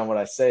write down what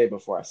I say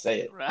before I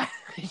say it. Right.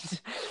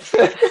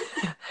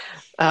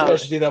 I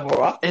should do that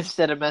more often.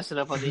 Instead of messing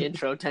up on the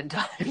intro 10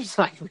 times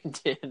like we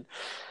did.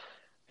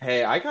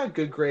 Hey, I got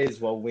good grades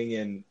while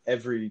winging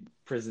every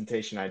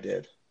presentation I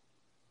did.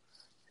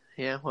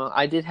 Yeah, well,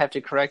 I did have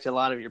to correct a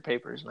lot of your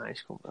papers in high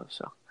school, though.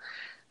 So,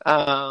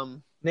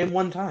 name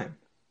one time.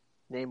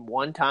 Name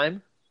one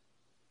time.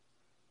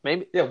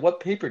 Maybe. Yeah, what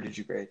paper did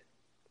you grade?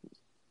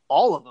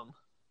 All of them.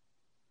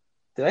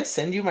 Did I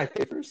send you my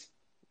papers?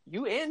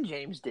 You and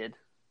James did.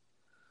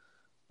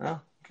 Oh,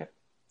 okay.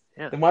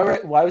 Yeah. Then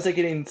why was I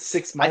getting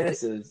 6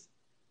 minuses?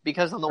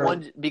 Because on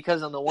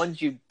the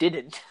ones you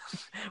didn't,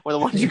 were the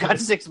ones you got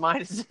 6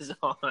 minuses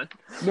on.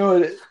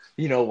 No,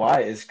 you know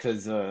why? Is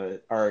because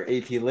our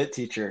AP Lit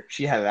teacher,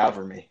 she had it out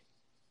for me.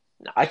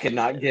 No, I could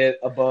not get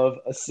above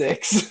a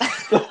 6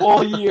 the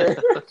whole year.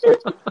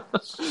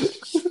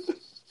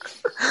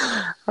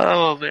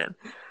 Oh man!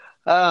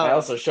 I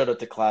also showed up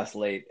to class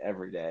late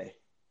every day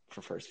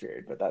for first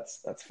period, but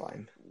that's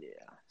fine. Yeah,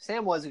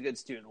 Sam was a good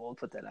student. We'll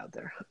put that out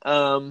there.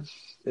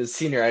 His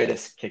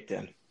senioritis kicked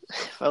in.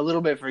 A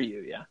little bit for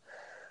you, yeah.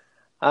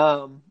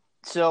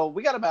 So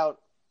we got about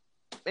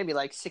maybe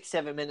like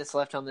 6-7 minutes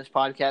left on this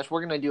podcast.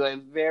 We're going to do a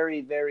very,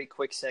 very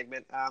quick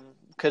segment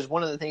because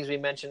one of the things we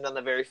mentioned on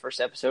the very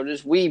first episode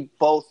is we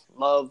both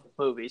love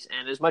movies.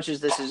 And as much as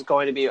this is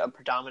going to be a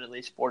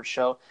predominantly sports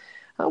show,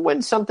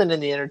 when something in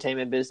the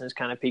entertainment business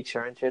kind of piques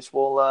our interest,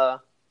 we'll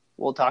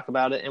talk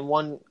about it. And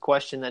one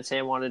question that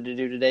Sam wanted to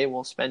do today,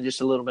 we'll spend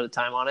just a little bit of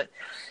time on it,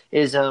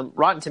 is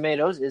Rotten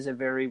Tomatoes is a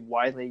very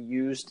widely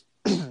used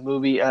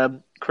movie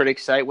critic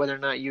site. Whether or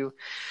not you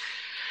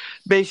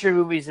base your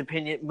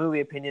movie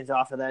opinions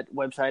off of that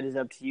website is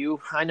up to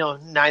you. I know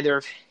neither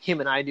of him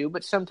and I do,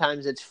 but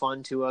sometimes it's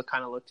fun to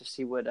kind of look to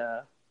see what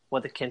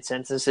the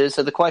consensus is.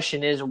 So the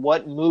question is,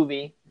 what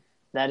movie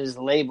that is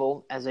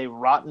labeled as a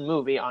rotten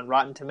movie on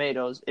Rotten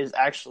Tomatoes is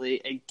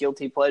actually a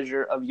guilty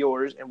pleasure of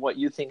yours and what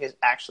you think is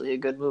actually a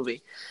good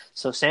movie?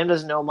 So Sam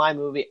doesn't know my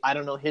movie. I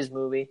don't know his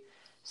movie.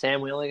 Sam,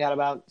 we only got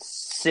about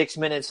 6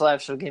 minutes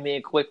left, so give me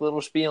a quick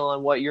little spiel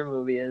on what your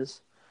movie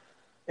is.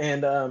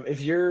 And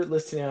if you're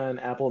listening on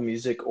Apple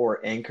Music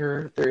or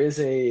Anchor, there is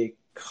a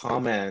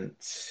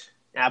comment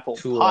Apple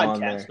tool Podcast, on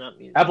there. not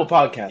music. Apple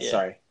Podcast, Yeah.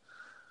 sorry.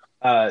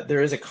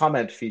 There is a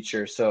comment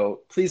feature, so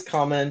please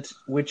comment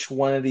which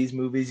one of these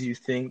movies you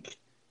think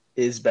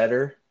is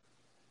better,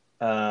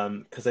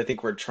 because I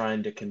think we're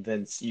trying to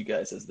convince you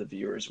guys as the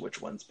viewers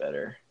which one's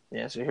better.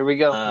 Yeah, so here we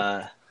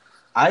go.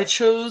 I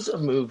chose a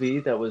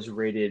movie that was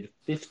rated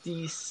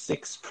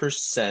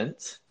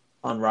 56%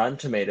 on Rotten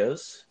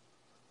Tomatoes,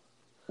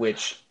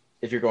 which,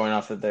 if you're going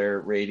off of their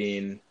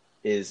rating,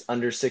 is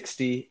under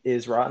 60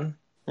 is rotten.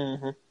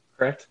 Mm-hmm.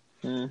 Correct?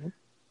 Mm-hmm.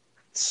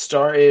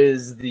 Star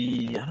is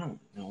I don't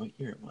know what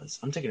year it was.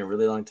 I'm taking a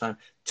really long time.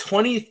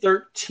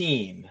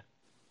 2013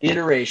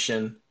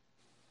 iteration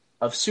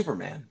of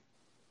Superman.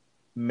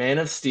 Man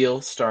of Steel,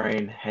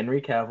 starring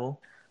Henry Cavill,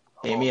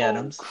 Amy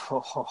Adams,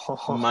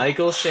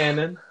 Michael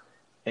Shannon,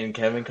 and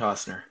Kevin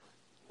Costner.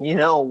 You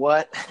know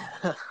what?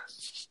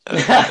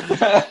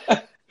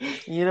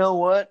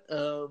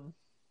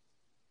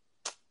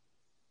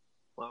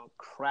 Well,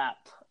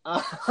 crap.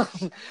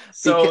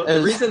 So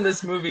the reason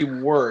this movie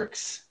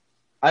works,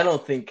 I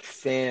don't think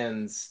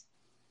fans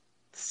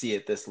see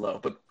it this low,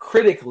 but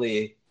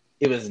critically,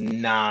 it was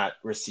not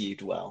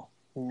received well.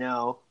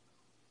 No.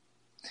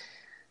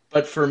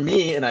 But for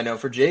me, and I know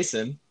for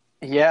Jason,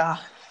 yeah,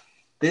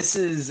 this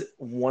is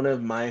one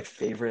of my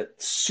favorite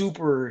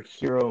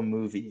superhero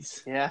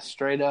movies. Yeah,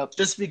 straight up.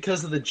 Just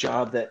because of the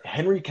job that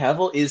Henry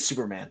Cavill is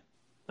Superman.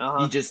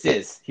 He just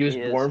is. He was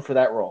born for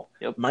that role.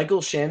 Yep.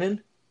 Michael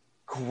Shannon,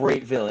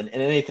 great villain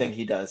in anything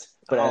he does.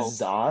 But as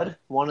Zod,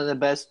 one of the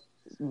best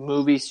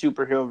movie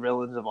superhero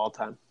villains of all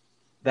time.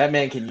 That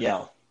man can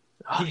yell.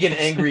 He can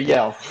angry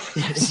yell.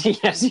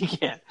 Yes, he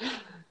can.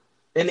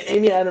 And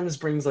Amy Adams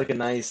brings like a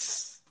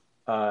nice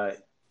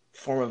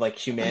form of like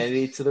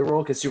humanity to the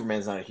role, because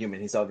Superman's not a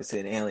human. He's obviously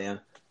an alien.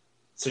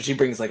 So she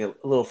brings like a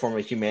little form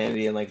of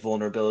humanity and like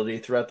vulnerability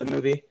throughout the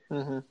movie.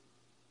 Mm-hmm.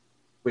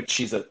 Which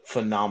she's a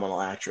phenomenal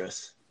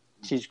actress.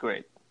 She's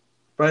great.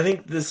 But I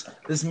think this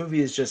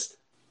movie is just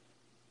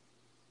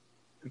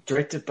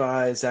directed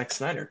by Zack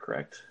Snyder,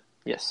 correct?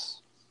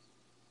 Yes.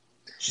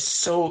 Just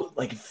so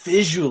like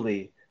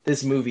visually,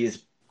 this movie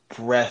is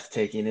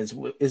breathtaking. Is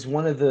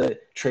one of the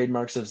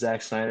trademarks of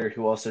Zack Snyder,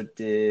 who also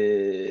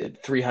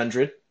did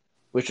 300,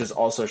 which was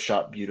also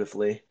shot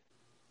beautifully.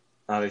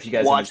 If you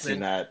guys haven't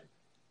seen that,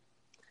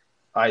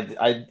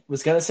 I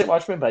was gonna say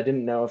Watchmen, but I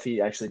didn't know if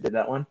he actually did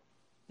that one.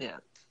 Yeah.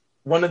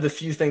 One of the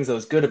few things that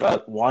was good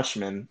about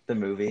Watchmen, the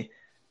movie,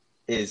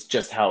 is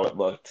just how it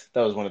looked.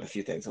 That was one of the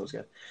few things that was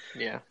good.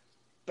 Yeah.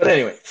 But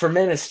anyway, for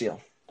Man of Steel,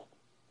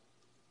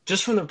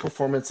 just from the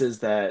performances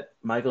that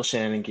Michael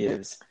Shannon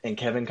gives and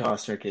Kevin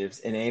Costner gives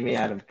and Amy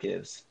Adams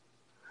gives,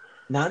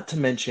 not to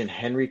mention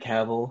Henry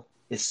Cavill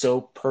is so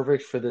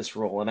perfect for this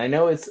role. And I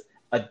know it's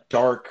a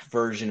dark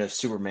version of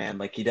Superman,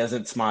 like he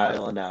doesn't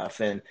smile enough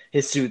and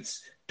his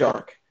suit's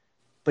dark,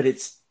 but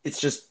it's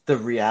just the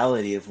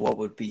reality of what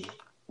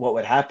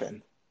would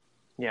happen.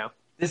 Yeah.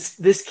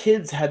 This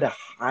kid's had to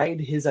hide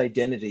his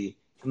identity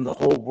from the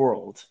whole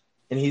world,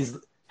 and he's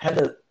had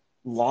to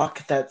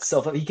lock that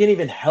self up. He can't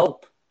even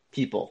help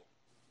people.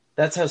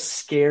 That's how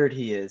scared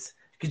he is.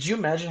 Could you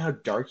imagine how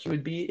dark he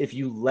would be if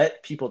you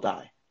let people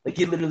die? Like,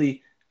 he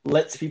literally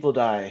lets people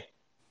die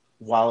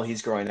while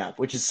he's growing up,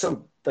 which is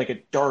so like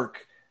a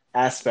dark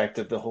aspect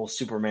of the whole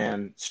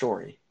Superman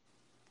story.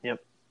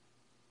 Yep.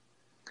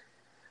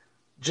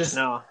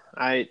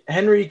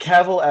 Henry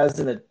Cavill as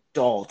an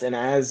adult and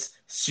as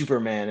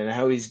Superman, and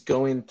how he's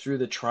going through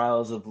the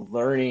trials of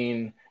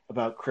learning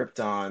about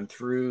Krypton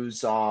through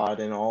Zod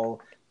and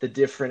all the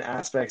different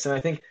aspects. And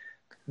I think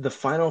the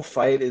final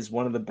fight is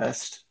one of the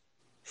best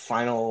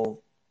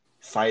final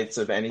fights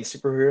of any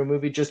superhero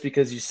movie, just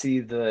because you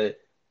see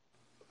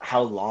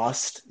how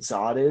lost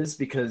Zod is,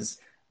 because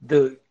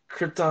the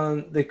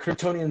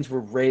Kryptonians were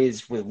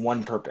raised with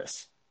one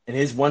purpose, and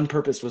his one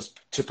purpose was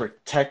to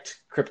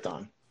protect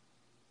Krypton.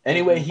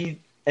 Anyway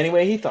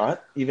he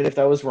thought, even if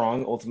that was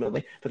wrong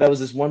ultimately, but that was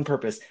his one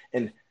purpose,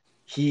 and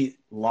he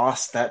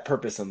lost that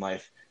purpose in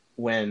life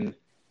when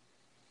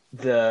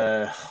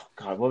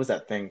what was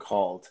that thing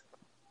called?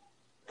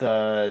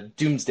 The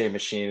Doomsday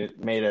Machine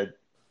made a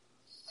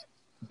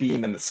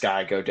beam in the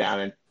sky go down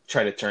and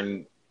try to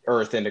turn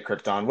Earth into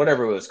Krypton,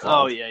 whatever it was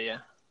called. Oh, yeah.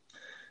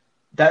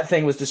 That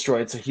thing was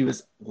destroyed, so he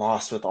was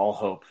lost with all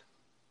hope.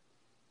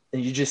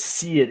 And you just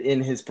see it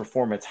in his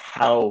performance,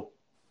 how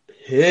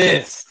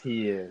pissed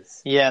he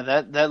is. Yeah,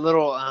 that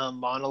little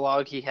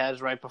monologue he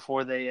has right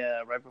before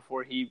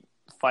he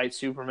fights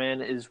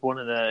Superman is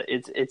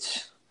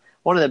it's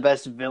one of the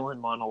best villain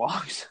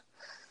monologues.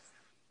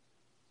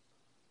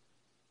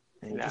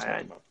 And you just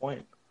made my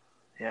point.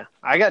 Yeah,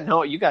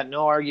 you got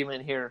no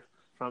argument here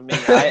from me.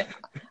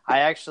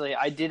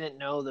 I didn't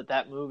know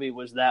that movie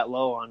was that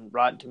low on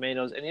Rotten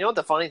Tomatoes. And you know what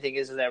the funny thing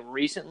is that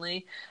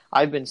recently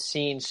I've been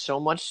seeing so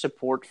much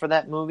support for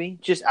that movie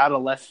just out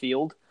of left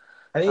field.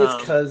 I think it's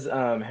because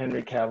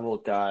Henry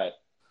Cavill got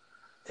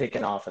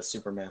taken off as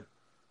Superman.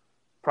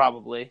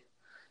 Probably.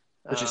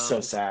 Which is so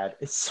sad.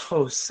 It's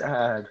so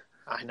sad.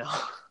 I know.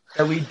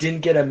 That we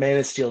didn't get a Man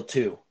of Steel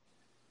 2.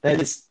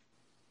 That is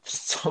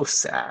so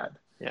sad.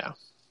 Yeah.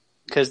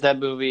 Because that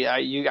movie,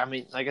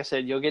 like I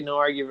said, you'll get no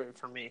argument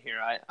from me here.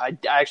 I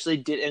actually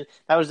did, and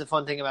that was the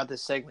fun thing about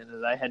this segment,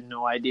 is I had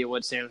no idea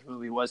what Sam's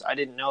movie was. I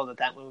didn't know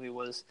that movie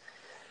was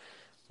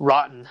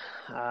rotten,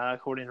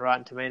 according to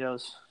Rotten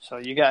Tomatoes. So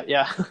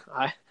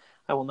I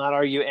will not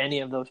argue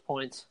any of those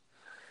points,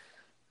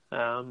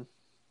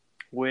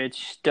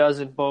 which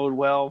doesn't bode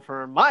well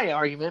for my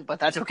argument, but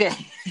that's okay.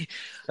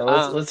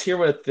 Let's hear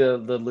what the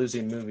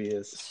losing movie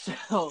is.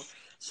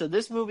 So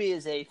this movie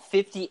is a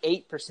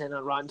 58%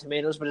 on Rotten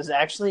Tomatoes, but it's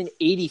actually an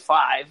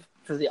 85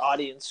 for the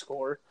audience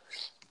score.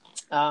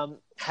 No,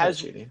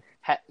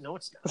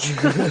 it's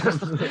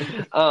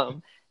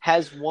not.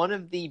 Has one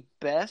of the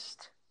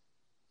best.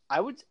 I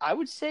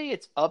would say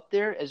it's up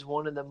there as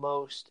one of the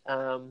most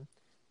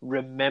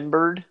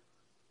remembered.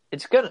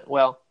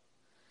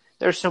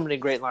 There's so many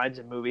great lines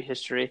in movie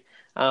history,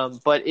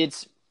 but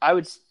I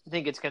would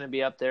think it's going to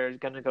be up there. It's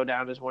going to go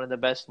down as one of the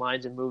best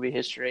lines in movie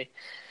history.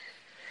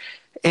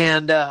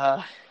 And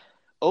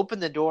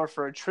opened the door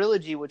for a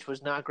trilogy, which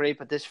was not great,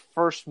 but this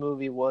first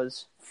movie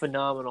was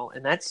phenomenal,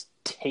 and that's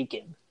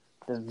Taken,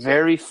 the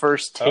very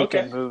first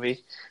Taken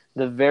movie,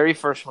 the very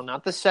first one,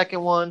 not the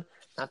second one,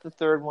 not the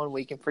third one.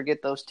 We can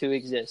forget those two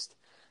exist.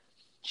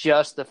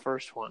 Just the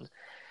first one.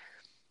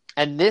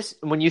 And this,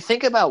 when you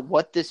think about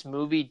what this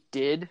movie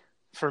did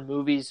for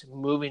movies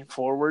moving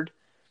forward,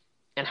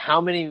 and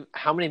how many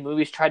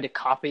movies tried to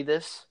copy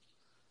this,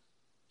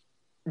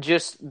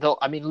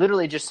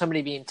 literally just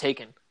somebody being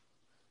taken.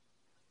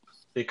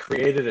 It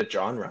created a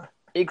genre.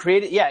 It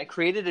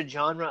created a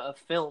genre of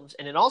films,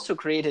 and it also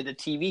created a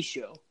TV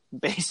show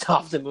based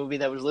off the movie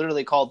that was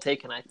literally called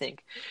Taken, I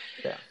think.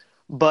 Yeah.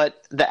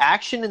 But the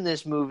action in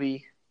this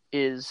movie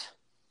is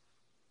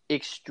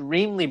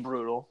extremely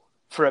brutal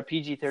for a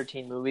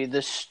PG-13 movie.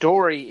 The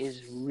story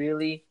is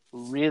really,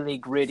 really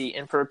gritty,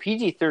 and for a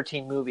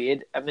PG-13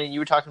 movie, you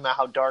were talking about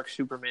how dark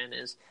Superman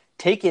is.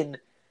 Taken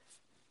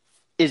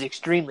is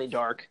extremely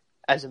dark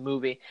as a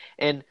movie,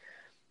 and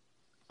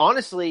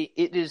honestly,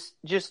 it is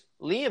just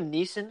Liam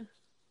Neeson.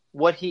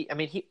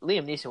 Liam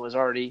Neeson was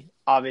already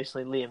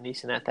obviously Liam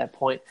Neeson at that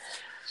point,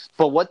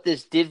 but what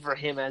this did for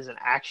him as an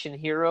action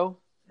hero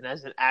and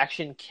as an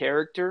action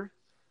character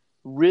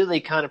really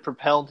kind of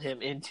propelled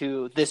him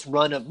into this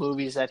run of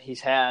movies that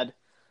he's had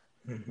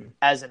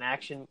as an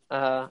action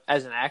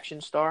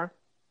star.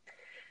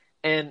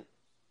 And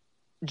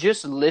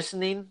just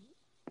listening,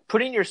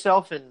 I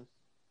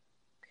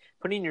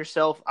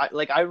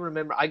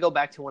remember, I go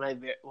back to when I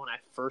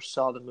first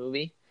saw the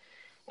movie,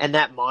 and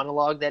that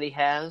monologue that he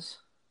has,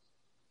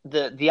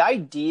 the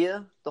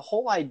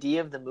whole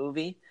idea of the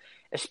movie,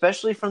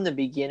 especially from the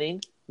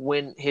beginning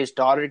when his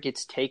daughter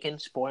gets taken.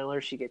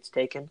 Spoiler: she gets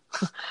taken.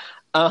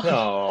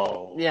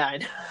 No. Yeah, I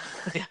know.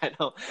 Yeah, I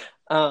know.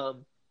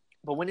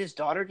 But when his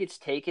daughter gets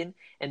taken,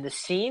 and the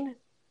scene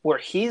where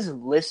he's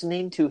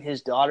listening to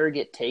his daughter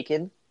get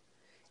taken,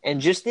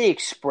 and just the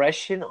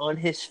expression on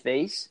his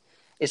face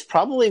is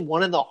probably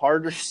one of the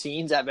harder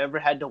scenes I've ever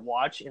had to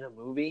watch in a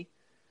movie.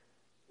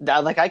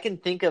 I can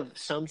think of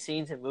some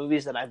scenes in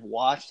movies that I've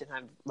watched and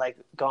I've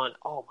gone,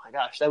 oh my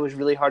gosh, that was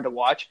really hard to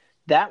watch.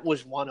 That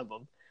was one of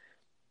them.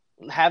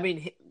 I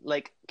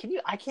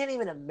can't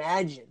even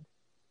imagine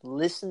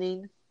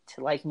listening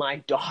to my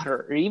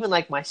daughter or even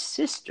my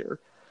sister.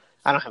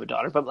 I don't have a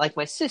daughter, but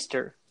my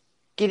sister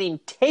getting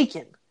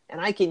taken,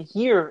 and I can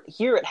hear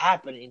it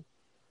happening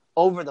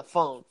over the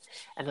phone.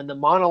 And then the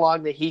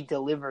monologue that he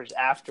delivers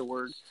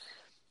afterward,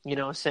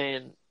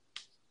 saying,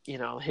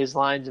 his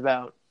lines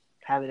about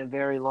having a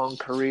very long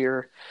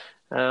career,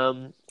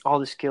 all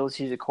the skills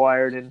he's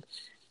acquired, and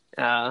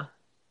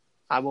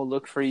I will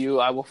look for you,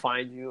 I will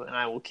find you, and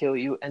I will kill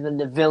you. And then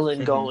the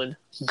villain going,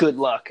 good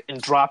luck, and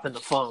dropping the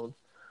phone.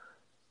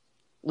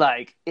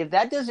 If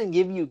that doesn't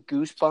give you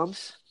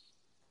goosebumps,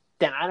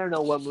 then I don't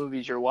know what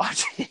movies you're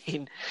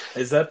watching.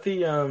 Is that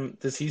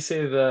does he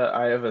say that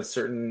I have a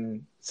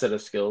certain set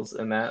of skills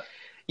in that?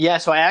 Yeah,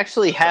 so I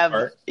actually have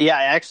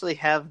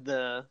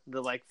the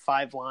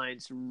 5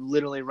 lines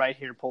literally right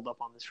here pulled up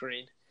on the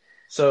screen.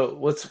 So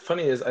what's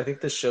funny is I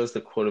think this shows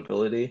the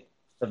quotability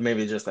of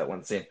maybe just that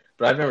one scene.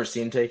 But I've never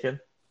seen Taken.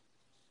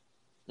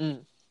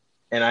 And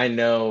I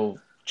know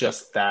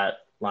just that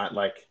line.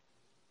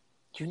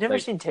 You've never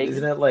seen Taken?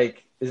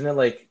 Isn't it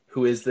like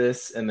who is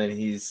this? And then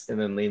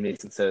Liam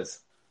Neeson says,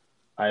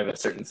 I have a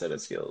certain set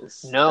of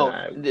skills. No,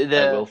 I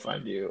will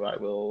find you. I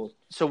will.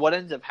 So what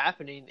ends up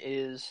happening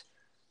is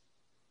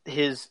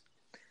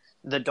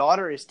the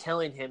daughter is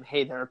telling him,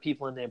 hey, there are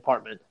people in the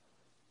apartment.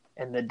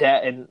 And the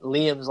dad and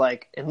Liam's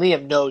and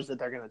Liam knows that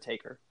they're going to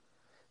take her.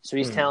 So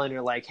he's telling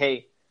her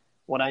hey,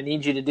 what I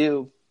need you to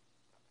do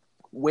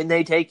when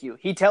they take you,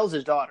 he tells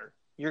his daughter,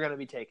 you're going to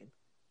be taken.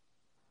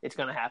 It's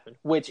going to happen,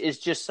 which is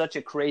just such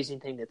a crazy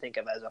thing to think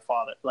of as a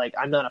father.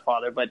 I'm not a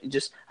father, but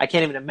I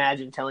can't even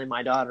imagine telling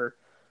my daughter,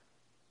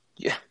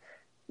 yeah,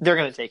 they're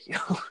going to take you.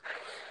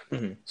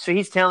 So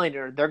he's telling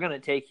her, they're going to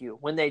take you.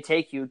 When they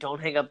take you,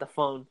 don't hang up the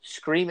phone.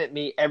 Scream at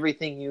me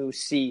everything you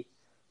see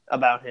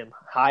about him.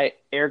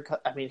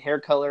 Hair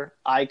color,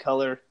 eye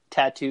color,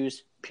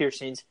 tattoos,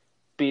 piercings,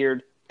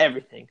 beard,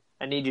 everything.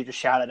 I need you to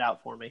shout it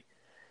out for me.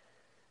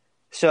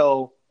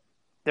 So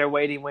they're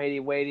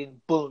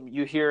waiting. Boom,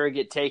 you hear her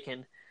get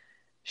taken.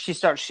 She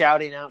starts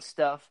shouting out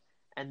stuff,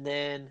 and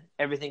then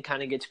everything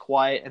kind of gets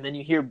quiet, and then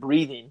you hear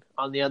breathing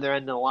on the other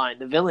end of the line.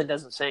 The villain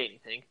doesn't say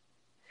anything.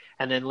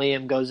 And then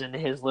Liam goes into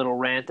his little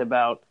rant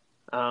about,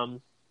 I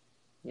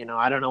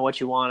don't know what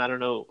you want. I don't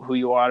know who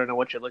you are. I don't know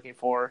what you're looking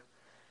for.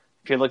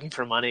 If you're looking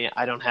for money,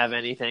 I don't have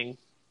anything.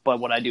 But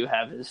what I do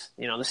have is,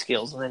 the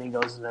skills. And then he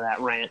goes into that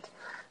rant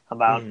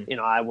about,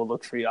 I will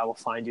look for you, I will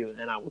find you,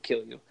 and I will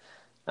kill you.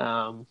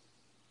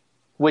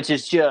 Which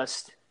is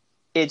just,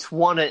 it's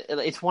one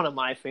of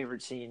my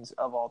favorite scenes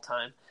of all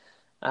time.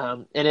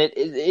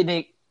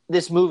 And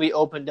this movie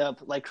opened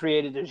up,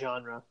 created a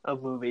genre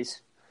of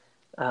movies.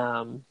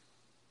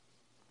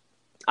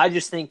 I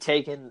just think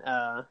Taken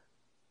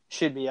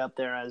should be up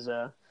there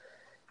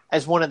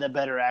as one of the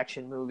better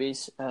action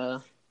movies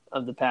of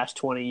the past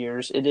 20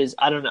 years. It is.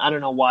 I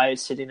don't know why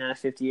it's sitting at a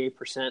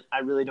 58%. I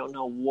really don't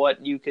know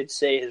what you could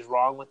say is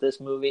wrong with this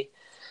movie.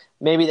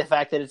 Maybe the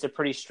fact that it's a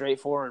pretty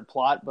straightforward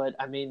plot, but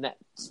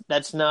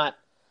that's not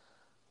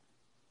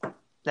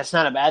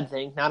a bad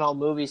thing. Not all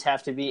movies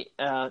have to be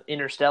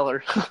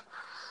interstellar.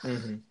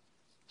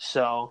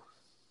 So,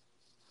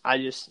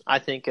 I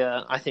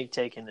think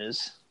Taken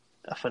is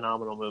a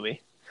phenomenal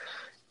movie,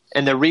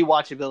 and the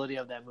rewatchability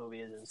of that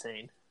movie is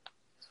insane.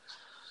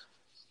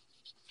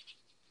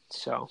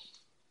 So,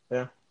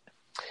 yeah.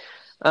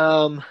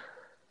 Well,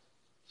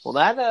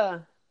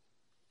 that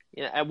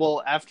yeah.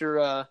 Well,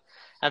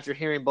 after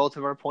hearing both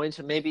of our points,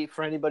 and maybe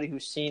for anybody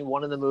who's seen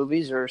one of the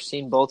movies or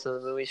seen both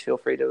of the movies, feel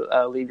free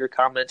to leave your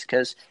comments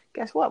because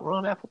guess what? We're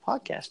on Apple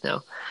Podcast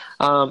now,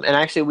 and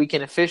actually we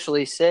can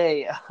officially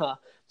say,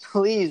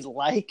 please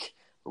like,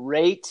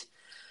 rate,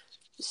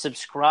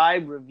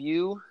 subscribe,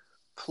 review,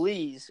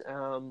 please.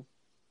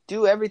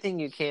 Do everything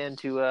you can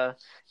to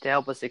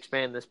help us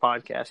expand this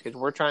podcast because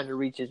we're trying to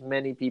reach as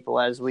many people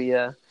as we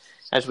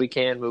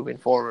can moving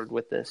forward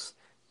with this.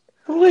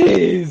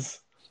 Please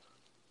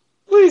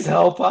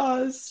help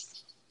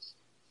us.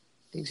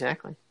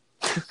 Exactly.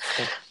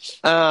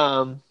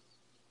 So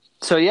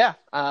yeah,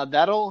 I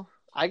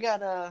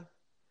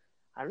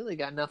really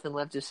got nothing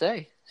left to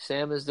say.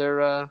 Sam, is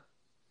there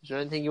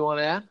anything you want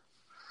to add?